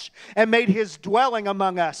flesh and made His dwelling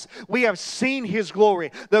among us. We have seen His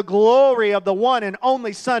glory, the glory of the one and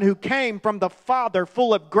only Son who came from the Father,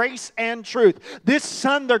 full of grace and truth. This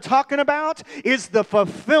Son they're talking about is the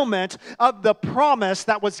fulfillment of the promise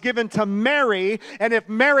that was given to Mary. And if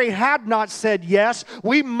Mary had not said yes,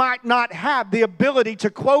 we might not have the ability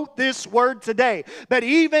to quote this word today. But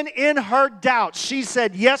even in her doubt, she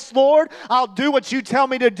said, yes, Lord, I'll do what you tell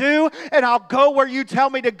me to do, and I'll go where you tell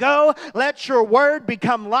me to go. Let your word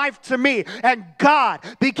become life to me. And God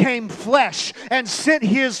became flesh and sent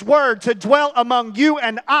His word to dwell among you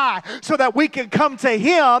and I, so that we can come to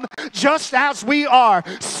Him just as we are,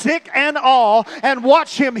 sick and all, and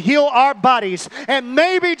watch Him heal our bodies. And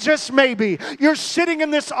maybe, just maybe, you're sitting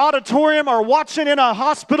in this auditorium or watching in a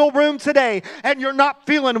hospital room today, and you're not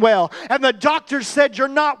feeling well, and the doctor said you're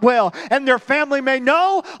not well, and your family may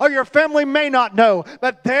know or your family may not know,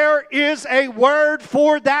 but there is a word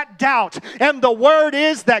for that doubt. And the word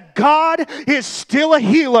is that God is still a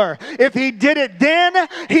healer. If He did it then,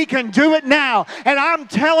 He can do it now. And I'm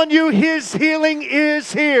telling you, His healing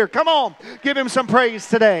is here. Come on, give Him some praise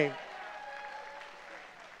today.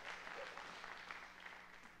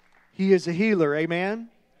 He is a healer, amen?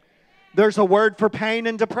 There's a word for pain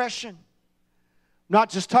and depression. Not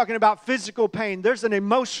just talking about physical pain. There's an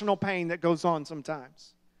emotional pain that goes on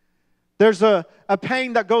sometimes. There's a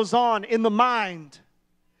pain that goes on in the mind.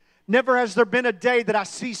 Never has there been a day that I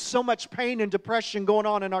see so much pain and depression going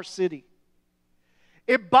on in our city.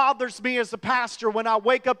 It bothers me as a pastor when I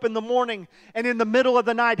wake up in the morning and in the middle of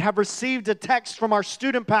the night have received a text from our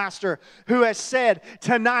student pastor who has said,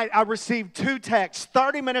 tonight I received 2 texts,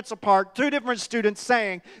 30 minutes apart, 2 different students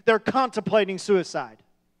saying they're contemplating suicide.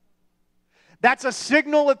 That's a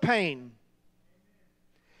signal of pain.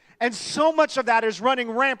 And so much of that is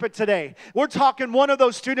running rampant today. We're talking one of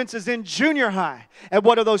those students is in junior high, and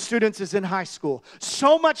one of those students is in high school.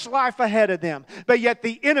 So much life ahead of them, but yet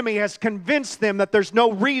the enemy has convinced them that there's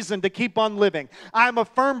no reason to keep on living. I'm a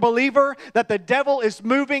firm believer that the devil is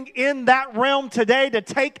moving in that realm today to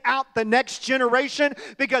take out the next generation,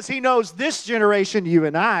 because he knows this generation, you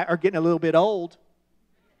and I, are getting a little bit old.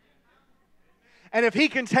 And if he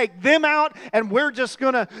can take them out and we're just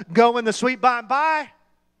going to go in the sweet by and by,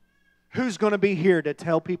 who's going to be here to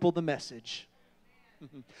tell people the message?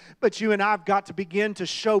 But you and I have got to begin to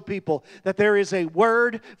show people that there is a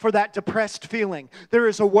word for that depressed feeling. There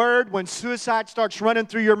is a word when suicide starts running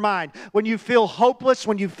through your mind. When you feel hopeless,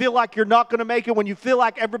 when you feel like you're not going to make it, when you feel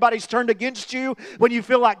like everybody's turned against you, when you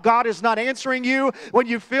feel like God is not answering you, when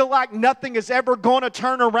you feel like nothing is ever going to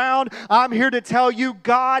turn around, I'm here to tell you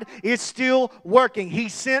God is still working. He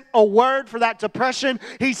sent a word for that depression.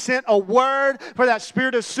 He sent a word for that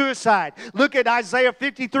spirit of suicide. Look at Isaiah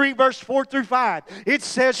 53 verse 4 through 5. It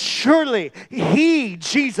says, surely He,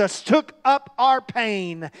 Jesus, took up our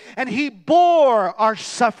pain, and He bore our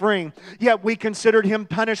suffering. Yet we considered Him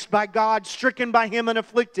punished by God, stricken by Him and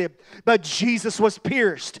afflicted. But Jesus was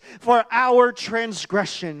pierced for our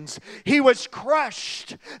transgressions. He was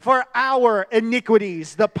crushed for our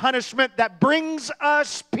iniquities. The punishment that brings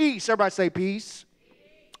us peace, everybody say peace,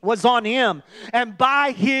 was on Him. And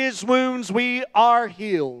by His wounds we are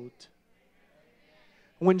healed.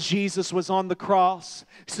 When Jesus was on the cross,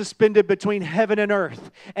 suspended between heaven and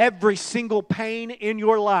earth, every single pain in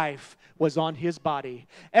your life was on his body.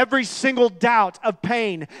 Every single doubt of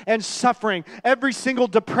pain and suffering, every single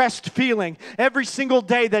depressed feeling, every single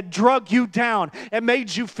day that drug you down and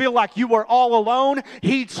made you feel like you were all alone,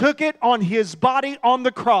 he took it on his body on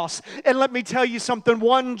the cross. And let me tell you something,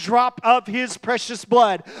 one drop of his precious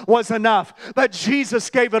blood was enough. But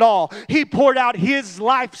Jesus gave it all. He poured out his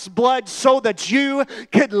life's blood so that you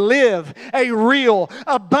could live a real,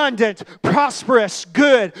 abundant, prosperous,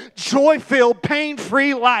 good, joy-filled,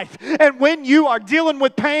 pain-free life. And when you are dealing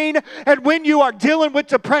with pain and when you are dealing with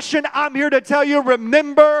depression, I'm here to tell you,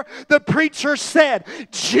 remember the preacher said,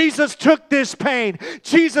 Jesus took this pain,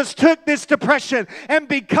 Jesus took this depression, and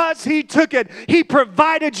because he took it, he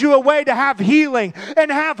provided you a way to have healing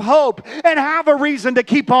and have hope and have a reason to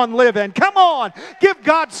keep on living. Come on, give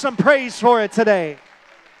God some praise for it today.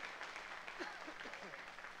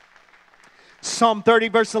 Psalm 30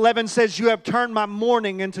 verse 11 says, you have turned my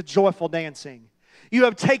mourning into joyful dancing. You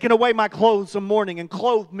have taken away my clothes of mourning and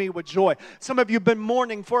clothed me with joy. Some of you have been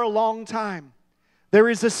mourning for a long time. There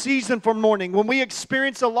is a season for mourning. When we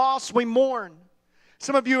experience a loss, we mourn.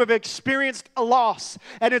 Some of you have experienced a loss,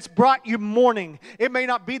 and it's brought you mourning. It may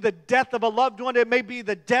not be the death of a loved one. It may be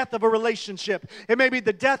the death of a relationship. It may be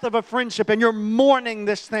the death of a friendship, and you're mourning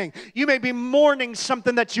this thing. You may be mourning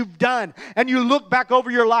something that you've done, and you look back over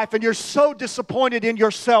your life, and you're so disappointed in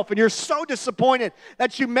yourself, and you're so disappointed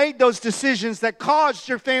that you made those decisions that caused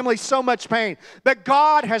your family so much pain. But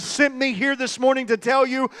God has sent me here this morning to tell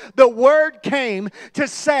you the word came to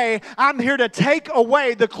say, I'm here to take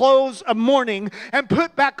away the clothes of mourning and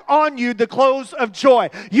put back on you the clothes of joy.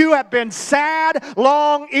 You have been sad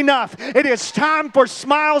long enough. It is time for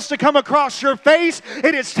smiles to come across your face.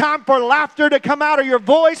 It is time for laughter to come out of your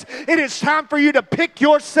voice. It is time for you to pick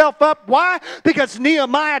yourself up. Why? Because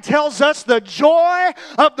Nehemiah tells us the joy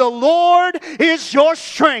of the Lord is your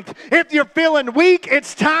strength. If you're feeling weak,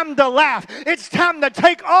 it's time to laugh. It's time to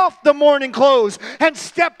take off the mourning clothes and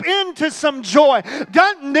step into some joy.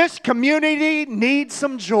 Doesn't this community need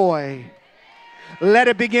some joy? Let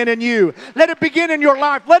it begin in you. Let it begin in your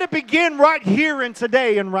life. Let it begin right here and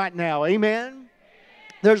today and right now. Amen?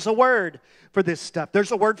 There's a word for this stuff.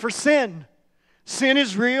 There's a word for sin. Sin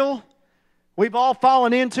is real. We've all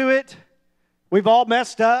fallen into it. We've all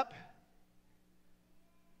messed up.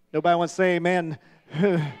 Nobody wants to say amen.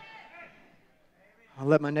 I'll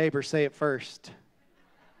let my neighbor say it first.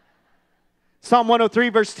 Psalm 103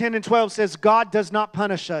 verse 10 and 12 says, God does not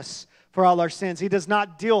punish us for all our sins. He does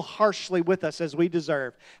not deal harshly with us as we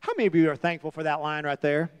deserve. How many of you are thankful for that line right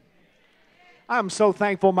there? I'm so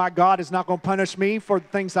thankful my God is not going to punish me for the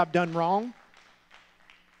things I've done wrong.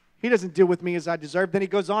 He doesn't deal with me as I deserve. Then he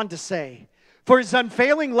goes on to say, for his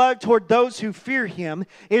unfailing love toward those who fear him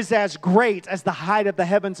is as great as the height of the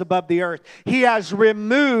heavens above the earth. He has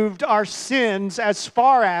removed our sins as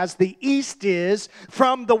far as the east is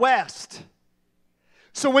from the west.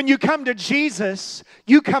 So when you come to Jesus,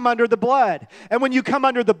 you come under the blood. And when you come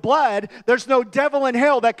under the blood, there's no devil in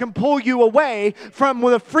hell that can pull you away from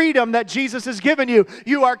the freedom that Jesus has given you.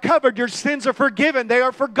 You are covered. Your sins are forgiven. They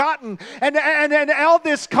are forgotten. And all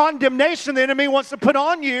this condemnation the enemy wants to put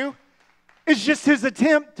on you is just his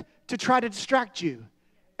attempt to try to distract you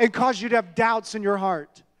and cause you to have doubts in your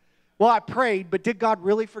heart. Well, I prayed, but did God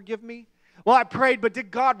really forgive me? Well, I prayed, but did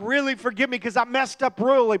God really forgive me because I messed up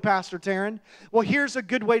royally, Pastor Terren? Well, here's a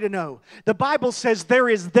good way to know. The Bible says there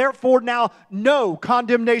is therefore now no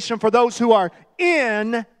condemnation for those who are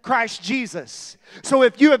in Christ Jesus. So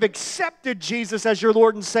if you have accepted Jesus as your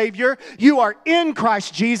Lord and Savior, you are in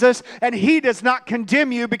Christ Jesus, and He does not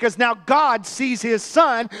condemn you because now God sees His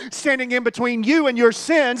Son standing in between you and your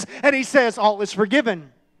sins, and He says, all is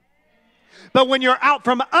forgiven. But when you're out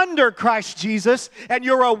from under Christ Jesus and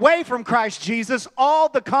you're away from Christ Jesus, all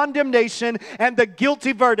the condemnation and the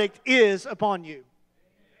guilty verdict is upon you.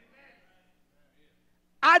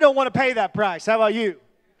 I don't want to pay that price. How about you?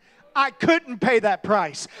 I couldn't pay that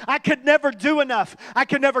price. I could never do enough. I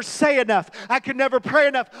could never say enough. I could never pray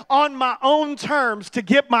enough on my own terms to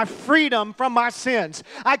get my freedom from my sins.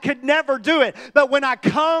 I could never do it. But when I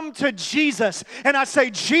come to Jesus and I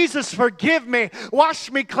say, Jesus, forgive me. Wash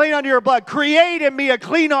me clean under your blood. Create in me a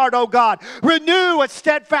clean heart, oh God. Renew a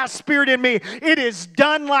steadfast spirit in me. It is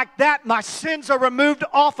done like that. My sins are removed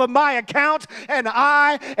off of my account and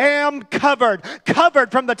I am covered. Covered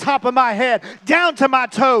from the top of my head down to my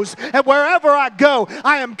toes. And wherever I go,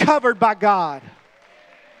 I am covered by God.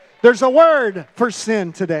 There's a word for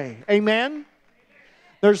sin today. Amen?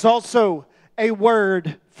 There's also a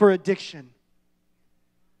word for addiction.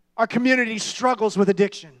 Our community struggles with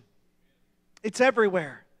addiction. It's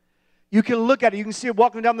everywhere. You can look at it. You can see it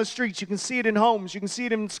walking down the streets. You can see it in homes. You can see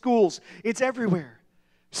it in schools. It's everywhere.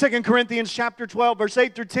 2 Corinthians chapter 12, verse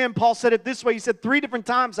 8 through 10, Paul said it this way. He said, 3 different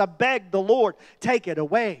times I begged the Lord, take it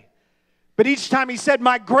away. But each time he said,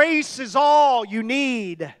 my grace is all you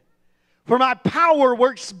need, for my power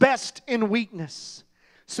works best in weakness.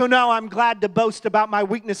 So now I'm glad to boast about my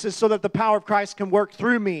weaknesses so that the power of Christ can work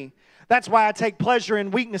through me. That's why I take pleasure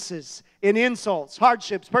in weaknesses, in insults,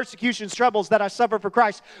 hardships, persecutions, troubles that I suffer for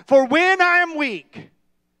Christ. For when I am weak,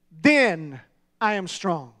 then I am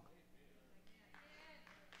strong.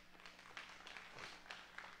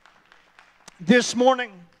 This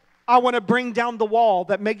morning, I want to bring down the wall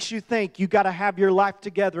that makes you think you got to have your life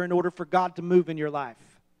together in order for God to move in your life.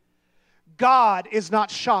 God is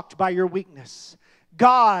not shocked by your weakness.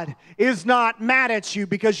 God is not mad at you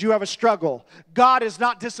because you have a struggle. God is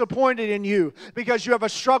not disappointed in you because you have a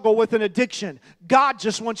struggle with an addiction. God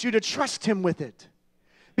just wants you to trust Him with it.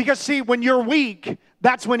 Because see, when you're weak,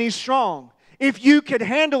 that's when He's strong. If you could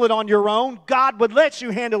handle it on your own, God would let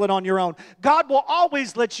you handle it on your own. God will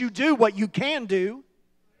always let you do what you can do.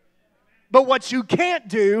 But what you can't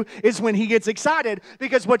do is when He gets excited,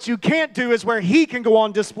 because what you can't do is where He can go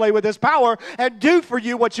on display with His power and do for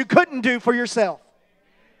you what you couldn't do for yourself.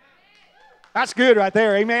 That's good right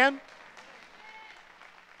there, amen?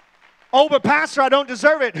 Oh, but Pastor, I don't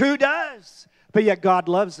deserve it. Who does? But yet God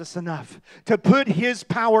loves us enough to put His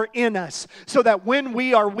power in us so that when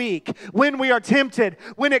we are weak, when we are tempted,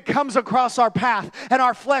 when it comes across our path and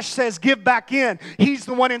our flesh says, give back in, He's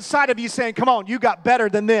the one inside of you saying, come on, you got better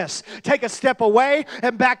than this. Take a step away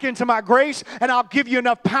and back into my grace, and I'll give you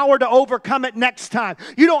enough power to overcome it next time.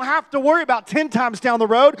 You don't have to worry about 10 times down the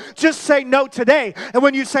road. Just say no today. And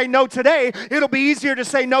when you say no today, it'll be easier to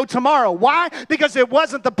say no tomorrow. Why? Because it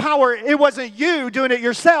wasn't the power, it wasn't you doing it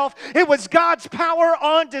yourself. It was God's power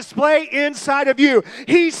on display inside of you.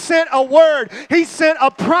 He sent a word. He sent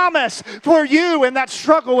a promise for you in that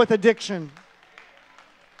struggle with addiction.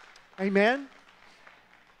 Amen.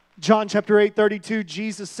 John chapter 8:32,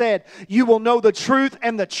 Jesus said, you will know the truth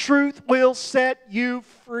and the truth will set you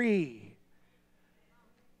free.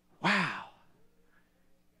 Wow.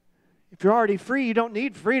 If you're already free, you don't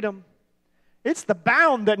need freedom. It's the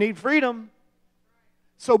bound that need freedom.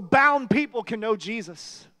 So bound people can know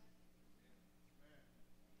Jesus.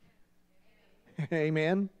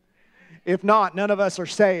 Amen. If not, none of us are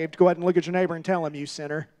saved. Go ahead and look at your neighbor and tell him, you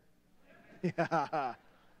sinner. Yeah.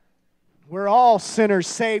 We're all sinners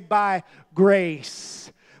saved by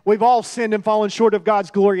grace. We've all sinned and fallen short of God's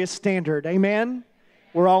glorious standard. Amen.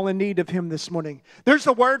 We're all in need of Him this morning. There's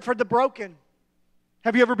a word for the broken.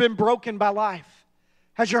 Have you ever been broken by life?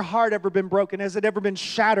 Has your heart ever been broken? Has it ever been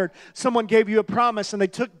shattered? Someone gave you a promise and they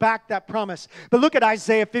took back that promise. But look at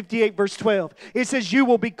Isaiah 58 verse 12. It says, you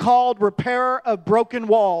will be called repairer of broken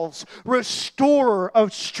walls, restorer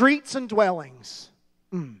of streets and dwellings.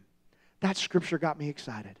 That scripture got me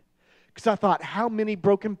excited. Because I thought, how many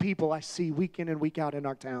broken people I see week in and week out in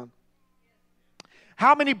our town.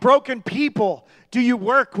 How many broken people do you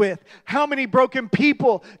work with? How many broken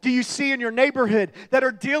people do you see in your neighborhood that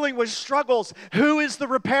are dealing with struggles? Who is the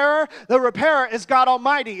repairer? The repairer is God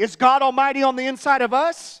Almighty. Is God Almighty on the inside of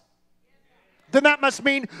us? Then that must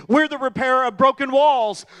mean we're the repairer of broken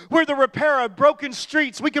walls. We're the repairer of broken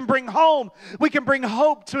streets. We can bring home. We can bring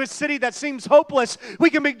hope to a city that seems hopeless. We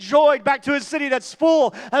can bring joy back to a city that's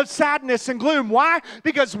full of sadness and gloom. Why?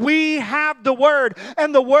 Because we have the Word,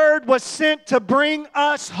 and the Word was sent to bring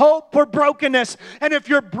us hope for brokenness. And if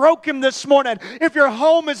you're broken this morning, if your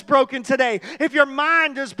home is broken today, if your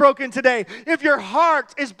mind is broken today, if your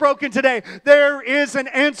heart is broken today, there is an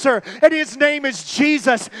answer, and His name is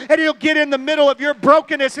Jesus, and He'll get in the middle of your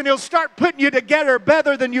brokenness and He'll start putting you together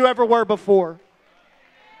better than you ever were before.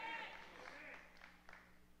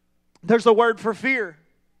 There's a word for fear.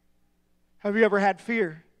 Have you ever had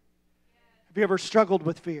fear? Have you ever struggled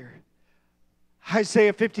with fear?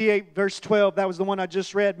 Isaiah 58 verse 12, that was the one I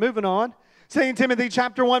just read. Moving on. 2 Timothy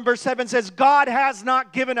chapter 1 verse 7 says, God has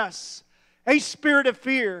not given us a spirit of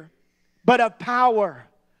fear, but of power,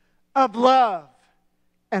 of love,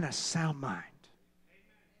 and a sound mind.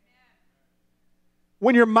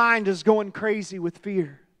 When your mind is going crazy with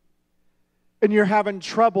fear and you're having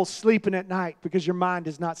trouble sleeping at night because your mind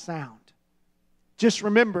is not sound, just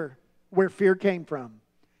remember where fear came from.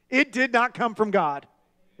 It did not come from God.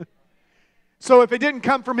 So if it didn't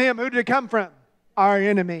come from Him, who did it come from? Our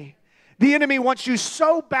enemy. The enemy wants you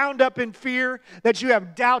so bound up in fear that you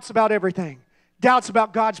have doubts about everything. Doubts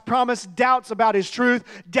about God's promise, doubts about His truth,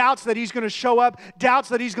 doubts that He's going to show up, doubts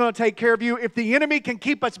that He's going to take care of you. If the enemy can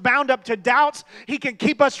keep us bound up to doubts, he can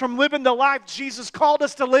keep us from living the life Jesus called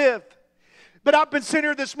us to live. But I've been sitting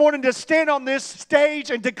here this morning to stand on this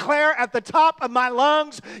stage and declare at the top of my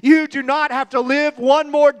lungs, you do not have to live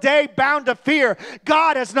one more day bound to fear.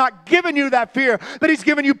 God has not given you that fear, but He's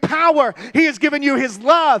given you power. He has given you His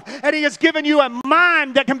love, and He has given you a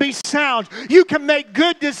mind that can be sound. You can make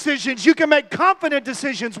good decisions. You can make confident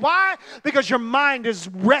decisions. Why? Because your mind is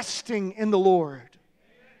resting in the Lord.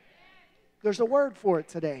 There's a word for it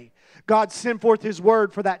today. God sent forth His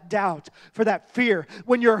word for that doubt, for that fear.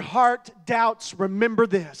 When your heart doubts, remember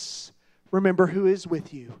this. Remember who is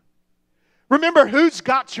with you. Remember who's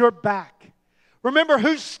got your back. Remember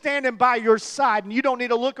who's standing by your side. And you don't need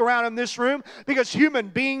to look around in this room because human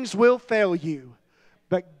beings will fail you,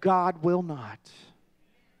 but God will not.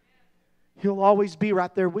 He'll always be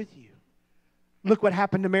right there with you. Look what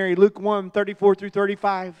happened to Mary. Luke 1, 34 through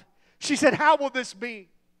 35. She said, how will this be?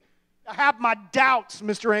 I have my doubts,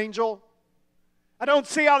 Mr. Angel. I don't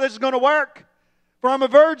see how this is going to work. For I'm a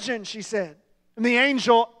virgin, she said. And the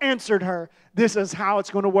angel answered her, this is how it's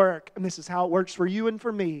going to work. And this is how it works for you and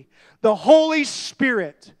for me. The Holy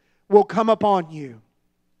Spirit will come upon you.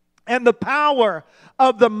 And the power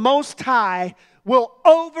of the Most High will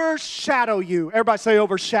overshadow you. Everybody say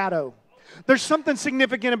overshadow. There's something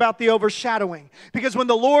significant about the overshadowing. Because when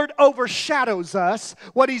the Lord overshadows us,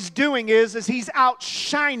 what He's doing is He's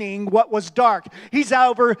outshining what was dark. He's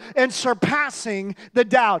over and surpassing the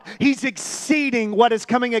doubt. He's exceeding what is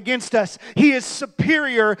coming against us. He is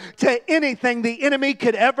superior to anything the enemy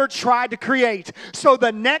could ever try to create. So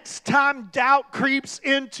the next time doubt creeps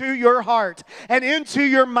into your heart and into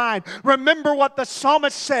your mind, remember what the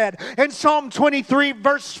psalmist said in Psalm 23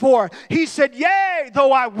 verse 4. He said, yea,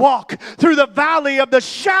 though I walk through the valley of the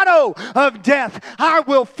shadow of death, I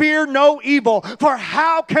will fear no evil. For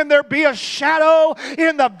how can there be a shadow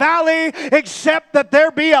in the valley except that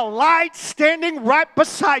there be a light standing right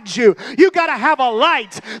beside you? You got to have a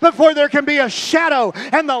light before there can be a shadow,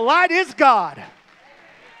 and the light is God.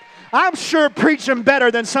 I'm sure preaching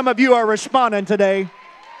better than some of you are responding today.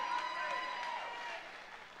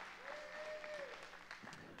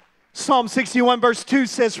 Psalm 61 verse 2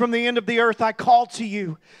 says, from the end of the earth I call to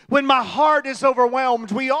you. When my heart is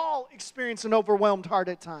overwhelmed, we all experience an overwhelmed heart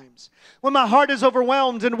at times. When my heart is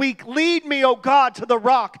overwhelmed and weak, lead me, O God, to the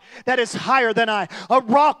rock that is higher than I, a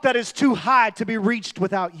rock that is too high to be reached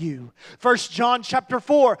without you. 1 John chapter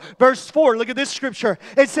 4 verse 4, look at this scripture.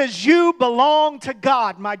 It says, you belong to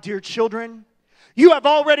God, my dear children. You have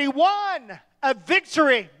already won a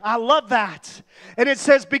victory. I love that. And it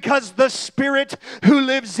says, because the Spirit who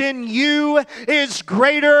lives in you is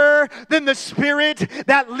greater than the spirit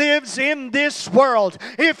that lives in this world.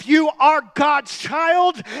 If you are God's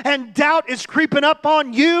child and doubt is creeping up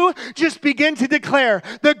on you, just begin to declare,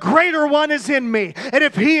 the greater one is in me. And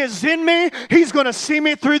if He is in me, He's going to see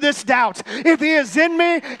me through this doubt. If He is in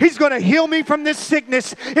me, He's going to heal me from this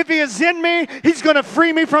sickness. If He is in me, He's going to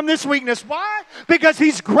free me from this weakness. Why? Because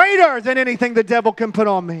He's greater than anything the devil can put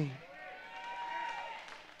on me.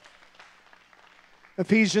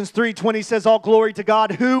 Ephesians 3:20 says, all glory to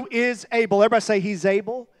God who is able. Everybody say He's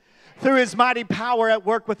able. Through His mighty power at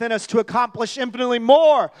work within us to accomplish infinitely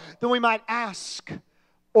more than we might ask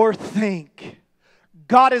or think.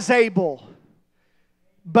 God is able.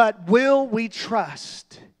 But will we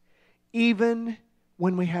trust even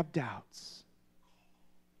when we have doubts?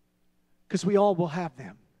 Because we all will have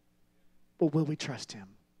them. But will we trust Him?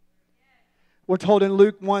 We're told in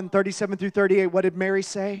Luke 1, 37 through 38, what did Mary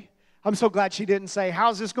say? I'm so glad she didn't say,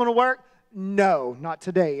 how's this going to work? No, not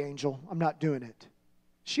today, angel. I'm not doing it.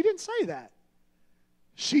 She didn't say that.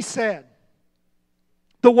 She said,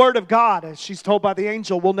 the word of God, as she's told by the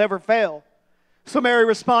angel, will never fail. So Mary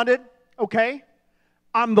responded, okay,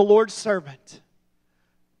 I'm the Lord's servant.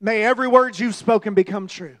 May every word you've spoken become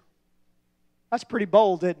true. That's pretty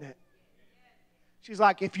bold, isn't it? She's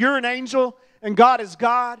like, if you're an angel and God is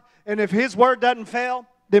God, and if His word doesn't fail,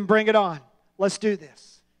 then bring it on. Let's do this.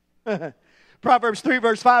 Proverbs 3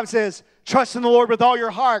 verse 5 says, trust in the Lord with all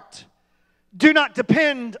your heart. Do not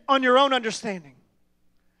depend on your own understanding.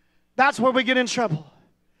 That's where we get in trouble.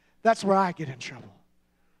 That's where I get in trouble.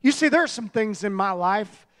 You see, there are some things in my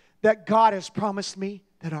life that God has promised me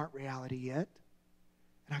that aren't reality yet.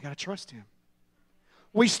 And I got to trust Him.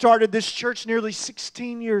 We started this church nearly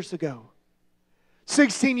 16 years ago.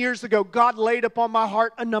 16 years ago, God laid upon my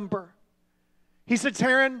heart a number. He said,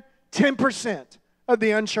 Terren, 10% of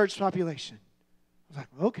the unchurched population. I was like,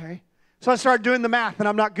 okay. So I started doing the math, and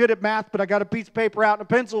I'm not good at math, but I got a piece of paper out and a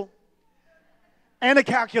pencil and a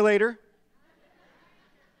calculator.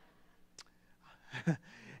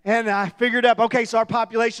 And I figured up, okay, so our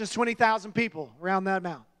population is 20,000 people, around that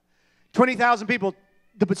amount. 20,000 people,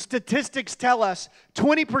 the statistics tell us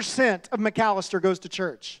 20% of McAllister goes to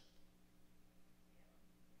church.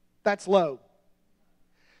 That's low.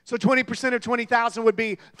 So 20% of 20,000 would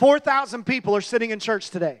be 4,000 people are sitting in church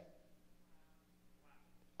today.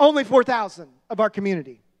 Only 4,000 of our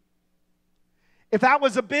community. If that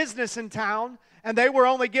was a business in town and they were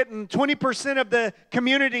only getting 20% of the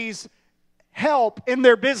community's help in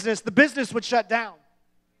their business, the business would shut down.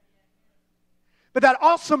 But that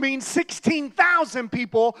also means 16,000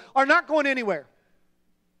 people are not going anywhere.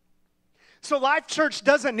 So Life Church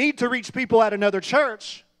doesn't need to reach people at another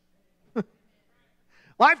church.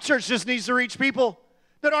 Life Church just needs to reach people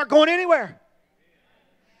that aren't going anywhere.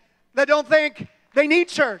 That don't think they need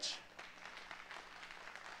church.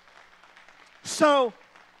 So,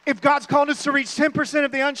 if God's called us to reach 10%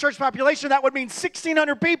 of the unchurched population, that would mean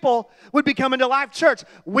 1,600 people would be coming to Life Church.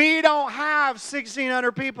 We don't have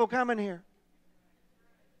 1,600 people coming here.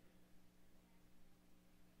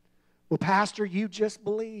 Well, Pastor, you just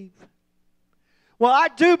believe. Well, I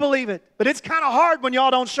do believe it, but it's kind of hard when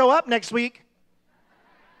y'all don't show up next week.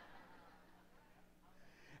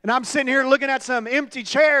 And I'm sitting here looking at some empty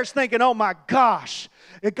chairs thinking, oh my gosh,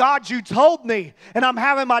 God, you told me, and I'm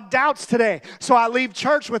having my doubts today. So I leave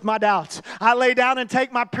church with my doubts. I lay down and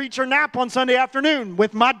take my preacher nap on Sunday afternoon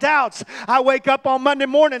with my doubts. I wake up on Monday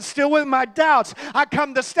morning still with my doubts. I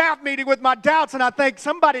come to staff meeting with my doubts, and I think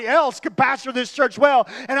somebody else could pastor this church well.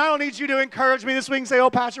 And I don't need you to encourage me this week and say, oh,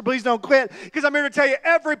 Pastor, please don't quit. Because I'm here to tell you,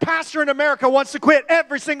 every pastor in America wants to quit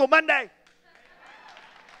every single Monday.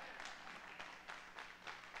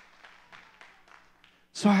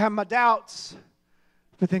 So I have my doubts.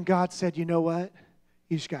 But then God said, you know what?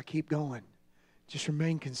 You just got to keep going. Just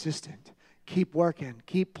remain consistent. Keep working.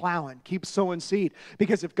 Keep plowing. Keep sowing seed.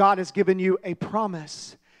 Because if God has given you a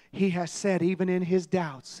promise, He has said even in His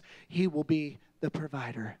doubts, He will be the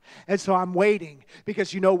provider. And so I'm waiting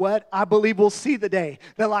because you know what? I believe we'll see the day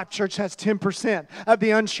that Life Church has 10% of the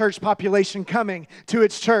unchurched population coming to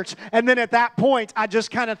its church. And then at that point, I just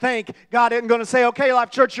kind of think God isn't going to say, okay, Life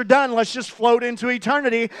Church, you're done. Let's just float into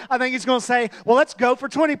eternity. I think He's going to say, well, let's go for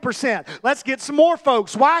 20%. Let's get some more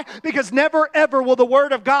folks. Why? Because never, ever will the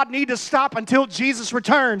Word of God need to stop until Jesus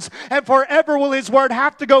returns. And forever will His Word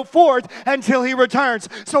have to go forth until He returns.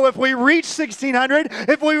 So if we reach 1,600,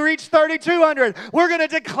 if we reach 3,200, we're going to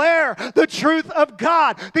declare the truth of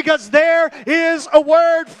God because there is a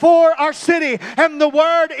word for our city and the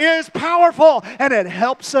word is powerful and it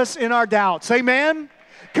helps us in our doubts. Amen?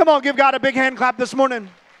 Come on, give God a big hand clap this morning.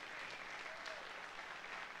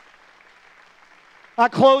 I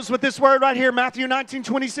close with this word right here, Matthew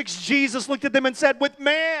 19:26. Jesus looked at them and said, with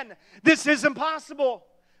man, this is impossible,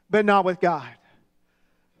 but not with God.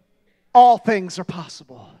 All things are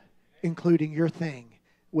possible, including your thing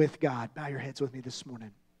with God. Bow your heads with me this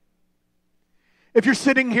morning. If you're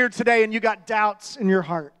sitting here today and you got doubts in your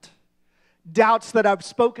heart, doubts that I've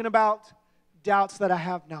spoken about, doubts that I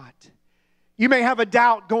have not. You may have a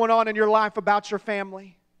doubt going on in your life about your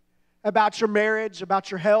family, about your marriage,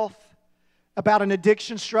 about your health, about an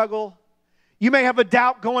addiction struggle. You may have a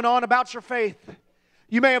doubt going on about your faith.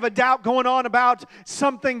 You may have a doubt going on about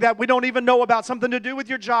something that we don't even know about, something to do with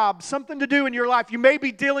your job, something to do in your life. You may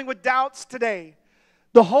be dealing with doubts today.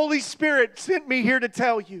 The Holy Spirit sent me here to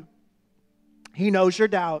tell you, He knows your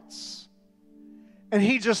doubts. And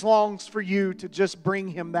He just longs for you to just bring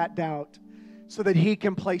Him that doubt so that He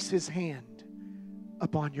can place His hand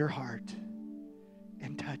upon your heart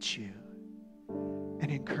and touch you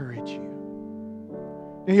and encourage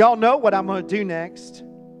you. Now, y'all know what I'm going to do next,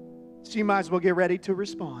 so you might as well get ready to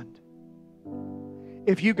respond.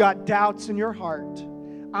 If you got doubts in your heart,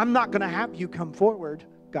 I'm not going to have you come forward.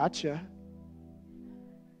 Gotcha.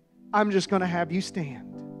 I'm just going to have you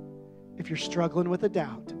stand. If you're struggling with a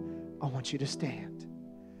doubt, I want you to stand.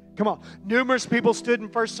 Come on. Numerous people stood in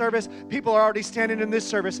first service. People are already standing in this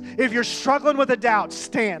service. If you're struggling with a doubt,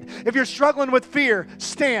 stand. If you're struggling with fear,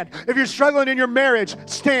 stand. If you're struggling in your marriage,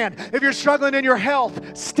 stand. If you're struggling in your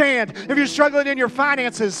health, stand. If you're struggling in your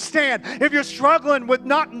finances, stand. If you're struggling with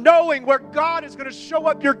not knowing where God is going to show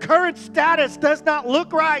up, your current status does not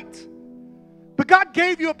look right. But God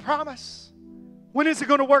gave you a promise. When is it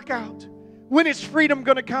going to work out? When is freedom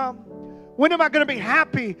going to come? When am I going to be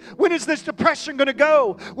happy? When is this depression going to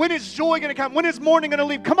go? When is joy going to come? When is mourning going to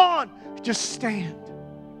leave? Come on, just stand.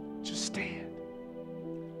 Just stand.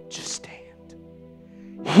 Just stand.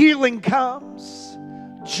 Healing comes.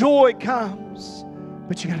 Joy comes.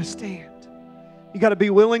 But you got to stand. You got to be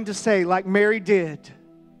willing to say, like Mary did,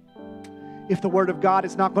 if the word of God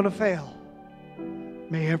is not going to fail,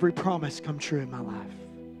 may every promise come true in my life.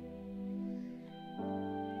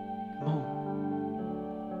 Come on.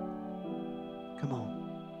 Come on.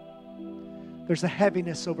 There's a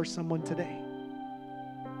heaviness over someone today.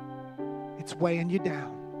 It's weighing you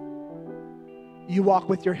down. You walk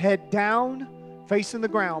with your head down, facing the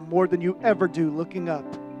ground more than you ever do looking up.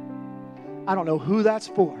 I don't know who that's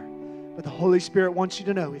for, but the Holy Spirit wants you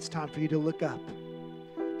to know it's time for you to look up.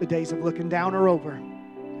 The days of looking down are over.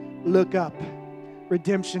 Look up.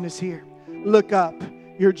 Redemption is here. Look up.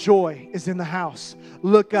 Your joy is in the house.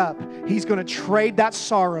 Look up. He's going to trade that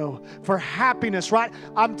sorrow for happiness, right?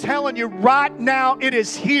 I'm telling you right now, it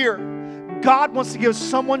is here. God wants to give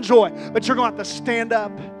someone joy, but you're going to have to stand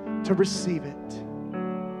up to receive it.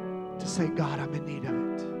 To say, God, I'm in need of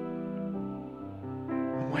it.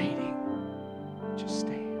 I'm waiting. Just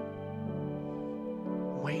stand.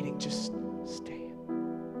 I'm waiting. Just stand.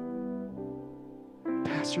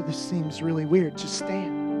 Pastor, this seems really weird. Just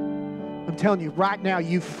stand. I'm telling you, right now,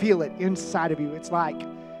 you feel it inside of you. It's like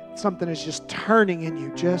something is just turning in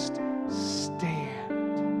you. Just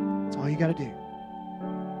stand. That's all you got to do.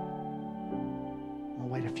 I'm going to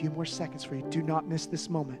wait a few more seconds for you. Do not miss this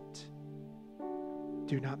moment.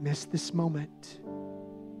 Do not miss this moment.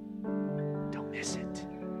 Don't miss it.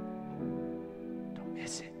 Don't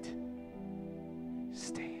miss it.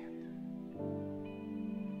 Stand.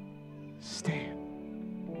 Stand.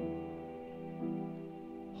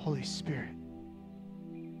 Holy Spirit,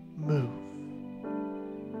 move.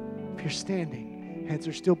 If you're standing, heads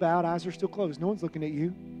are still bowed, eyes are still closed. No one's looking at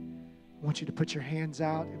you. I want you to put your hands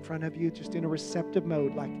out in front of you, just in a receptive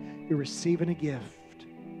mode, like you're receiving a gift.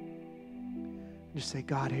 Just say,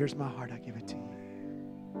 God, here's my heart. I give it to you.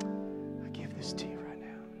 I give this to you right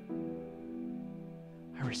now.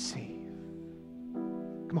 I receive.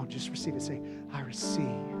 Come on, just receive it. Say, I receive.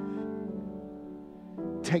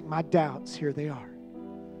 Take my doubts. Here they are.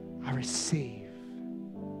 I receive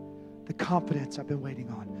the confidence I've been waiting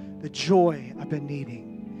on, the joy I've been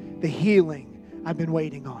needing, the healing I've been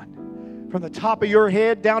waiting on. From the top of your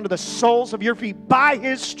head down to the soles of your feet, by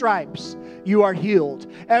His stripes, you are healed.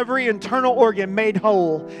 Every internal organ made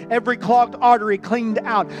whole. Every clogged artery cleaned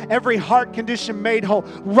out. Every heart condition made whole.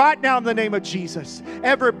 Right now in the name of Jesus.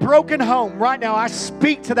 Every broken home, right now I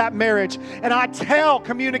speak to that marriage and I tell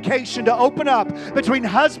communication to open up between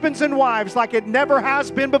husbands and wives like it never has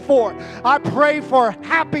been before. I pray for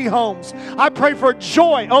happy homes. I pray for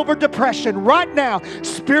joy over depression. Right now,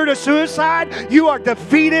 spirit of suicide, you are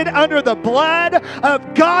defeated under the blood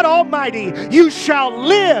of God Almighty. You shall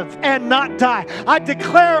live and not die. I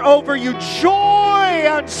declare over you joy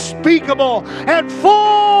unspeakable and full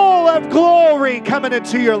of glory coming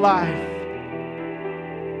into your life.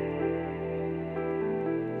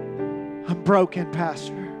 I'm broken,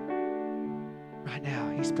 Pastor. Right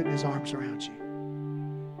now, He's putting His arms around you.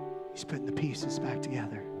 He's putting the pieces back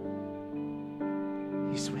together.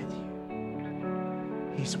 He's with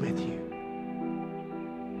you. He's with you.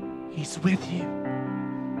 He's with you.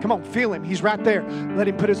 Come on, feel Him. He's right there. Let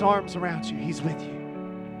Him put His arms around you. He's with you.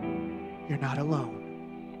 You're not alone.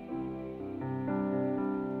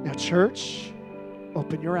 Now, church,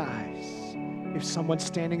 open your eyes. If someone's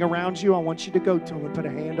standing around you, I want you to go to them and put a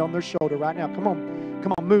hand on their shoulder right now. Come on.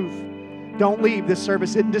 Come on, move. Don't leave. This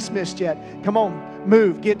service isn't dismissed yet. Come on,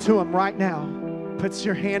 move. Get to them right now. Put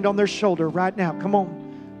your hand on their shoulder right now. Come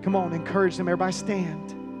on. Come on. Encourage them. Everybody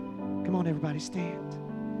stand. Come on, everybody stand.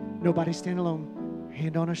 Nobody stand alone.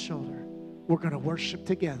 Hand on a shoulder. We're going to worship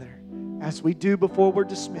together as we do before we're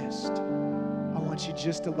dismissed. I want you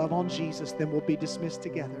just to love on Jesus, then we'll be dismissed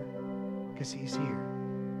together because He's here.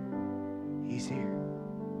 He's here.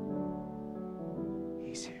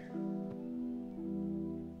 He's here.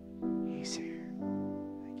 He's here.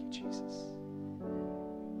 Thank you, Jesus.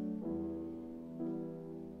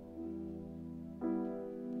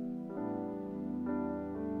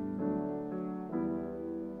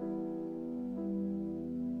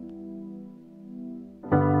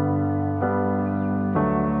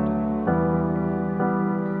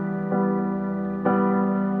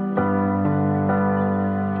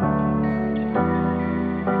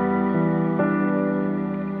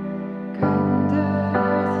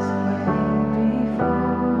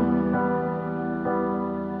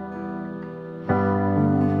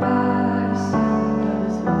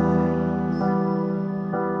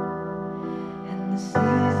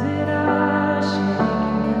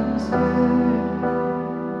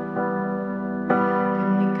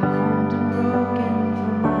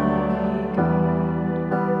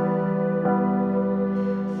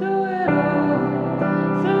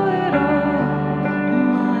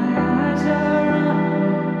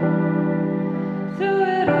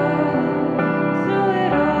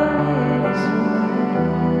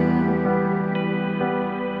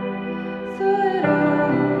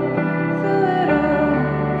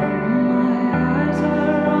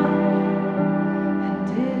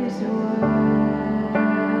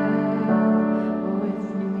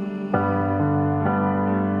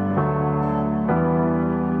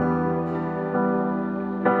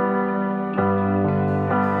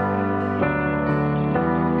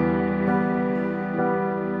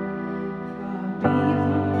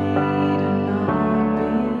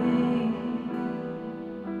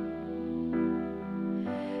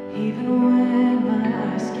 even when my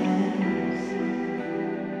eyes can't see.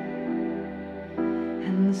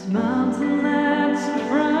 And this mountain that's in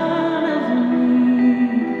front of me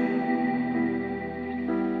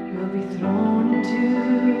will be thrown into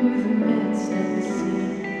the midst of the sea.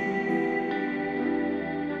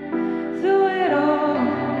 Through it all,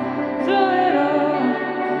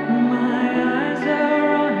 my eyes are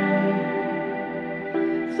on you.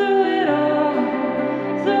 Through it all,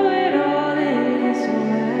 it is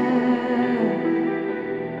well.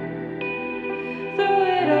 Through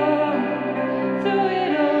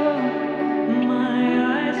it all, my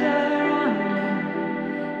eyes are on you,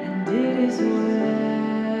 and it is well.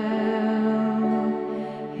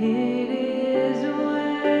 It is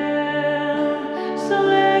well. So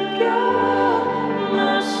let go,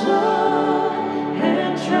 my soul,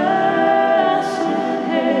 and trust in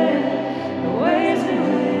Him. The ways and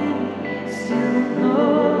wind still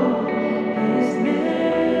know His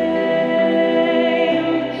name.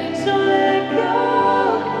 So let go,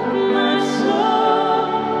 my soul,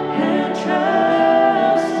 and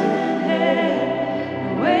trust in Him.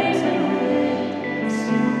 The ways and wind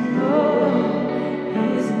still know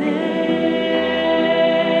His name.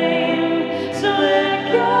 So let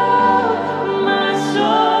go, my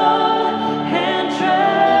soul, and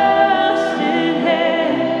trust in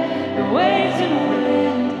Him. The waves and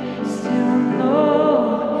wind still know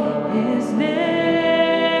His name.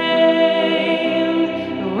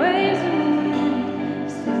 The waves and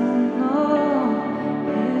wind still know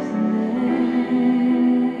His name.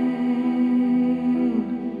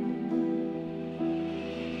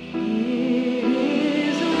 It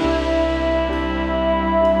is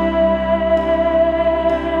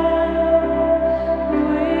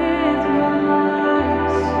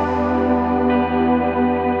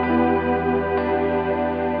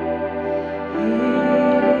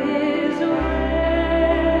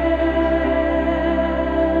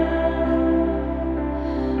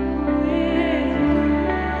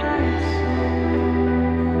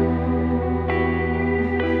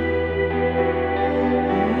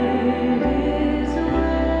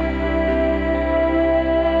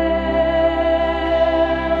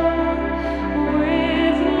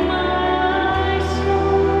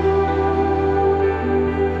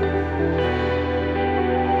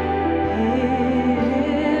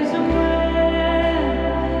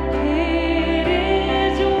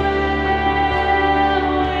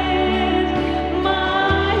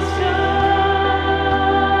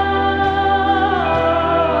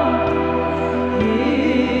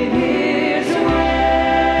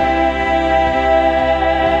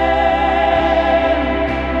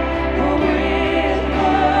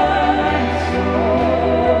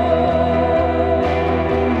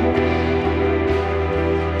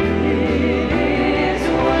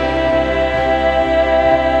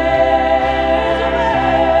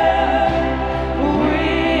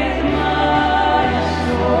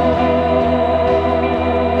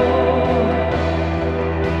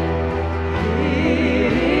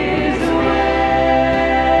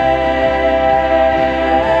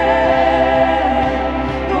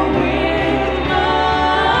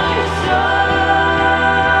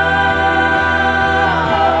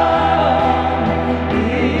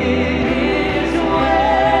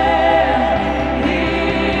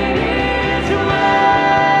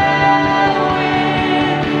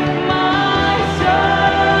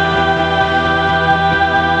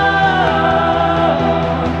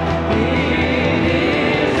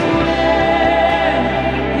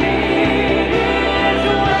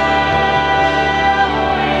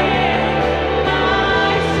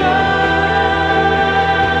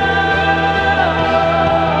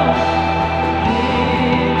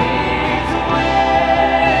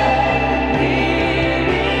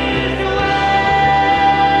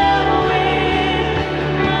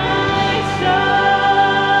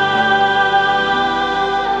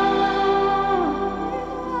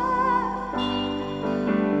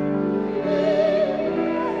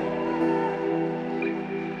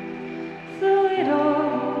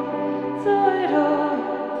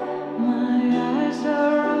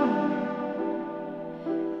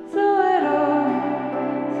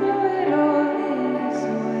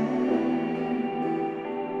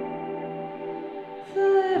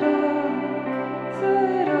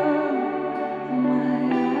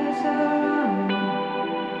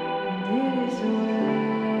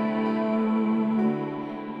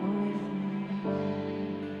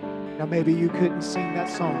Now, maybe you couldn't sing that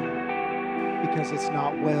song because it's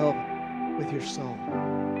not well with your soul.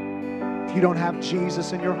 If you don't have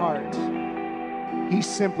Jesus in your heart, He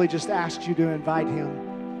simply just asks you to invite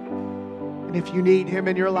Him And if you need Him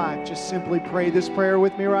in your life, just simply pray this prayer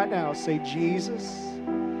with me right now. Say, Jesus,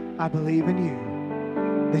 I believe in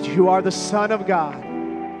you, that you are the Son of God,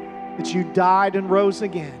 that you died and rose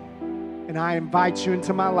again. And I invite you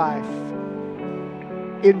into my life,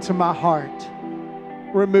 into my heart.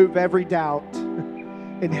 Remove every doubt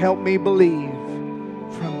and help me believe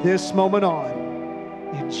from this moment on.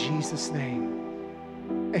 In Jesus'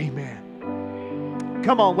 name, amen.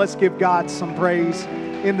 Come on, let's give God some praise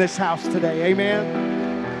in this house today. Amen.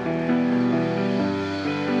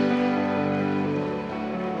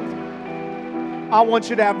 I want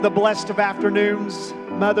you to have the blessed of afternoons.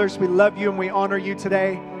 Mothers, we love you and we honor you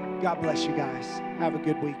today. God bless you guys. Have a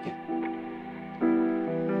good week.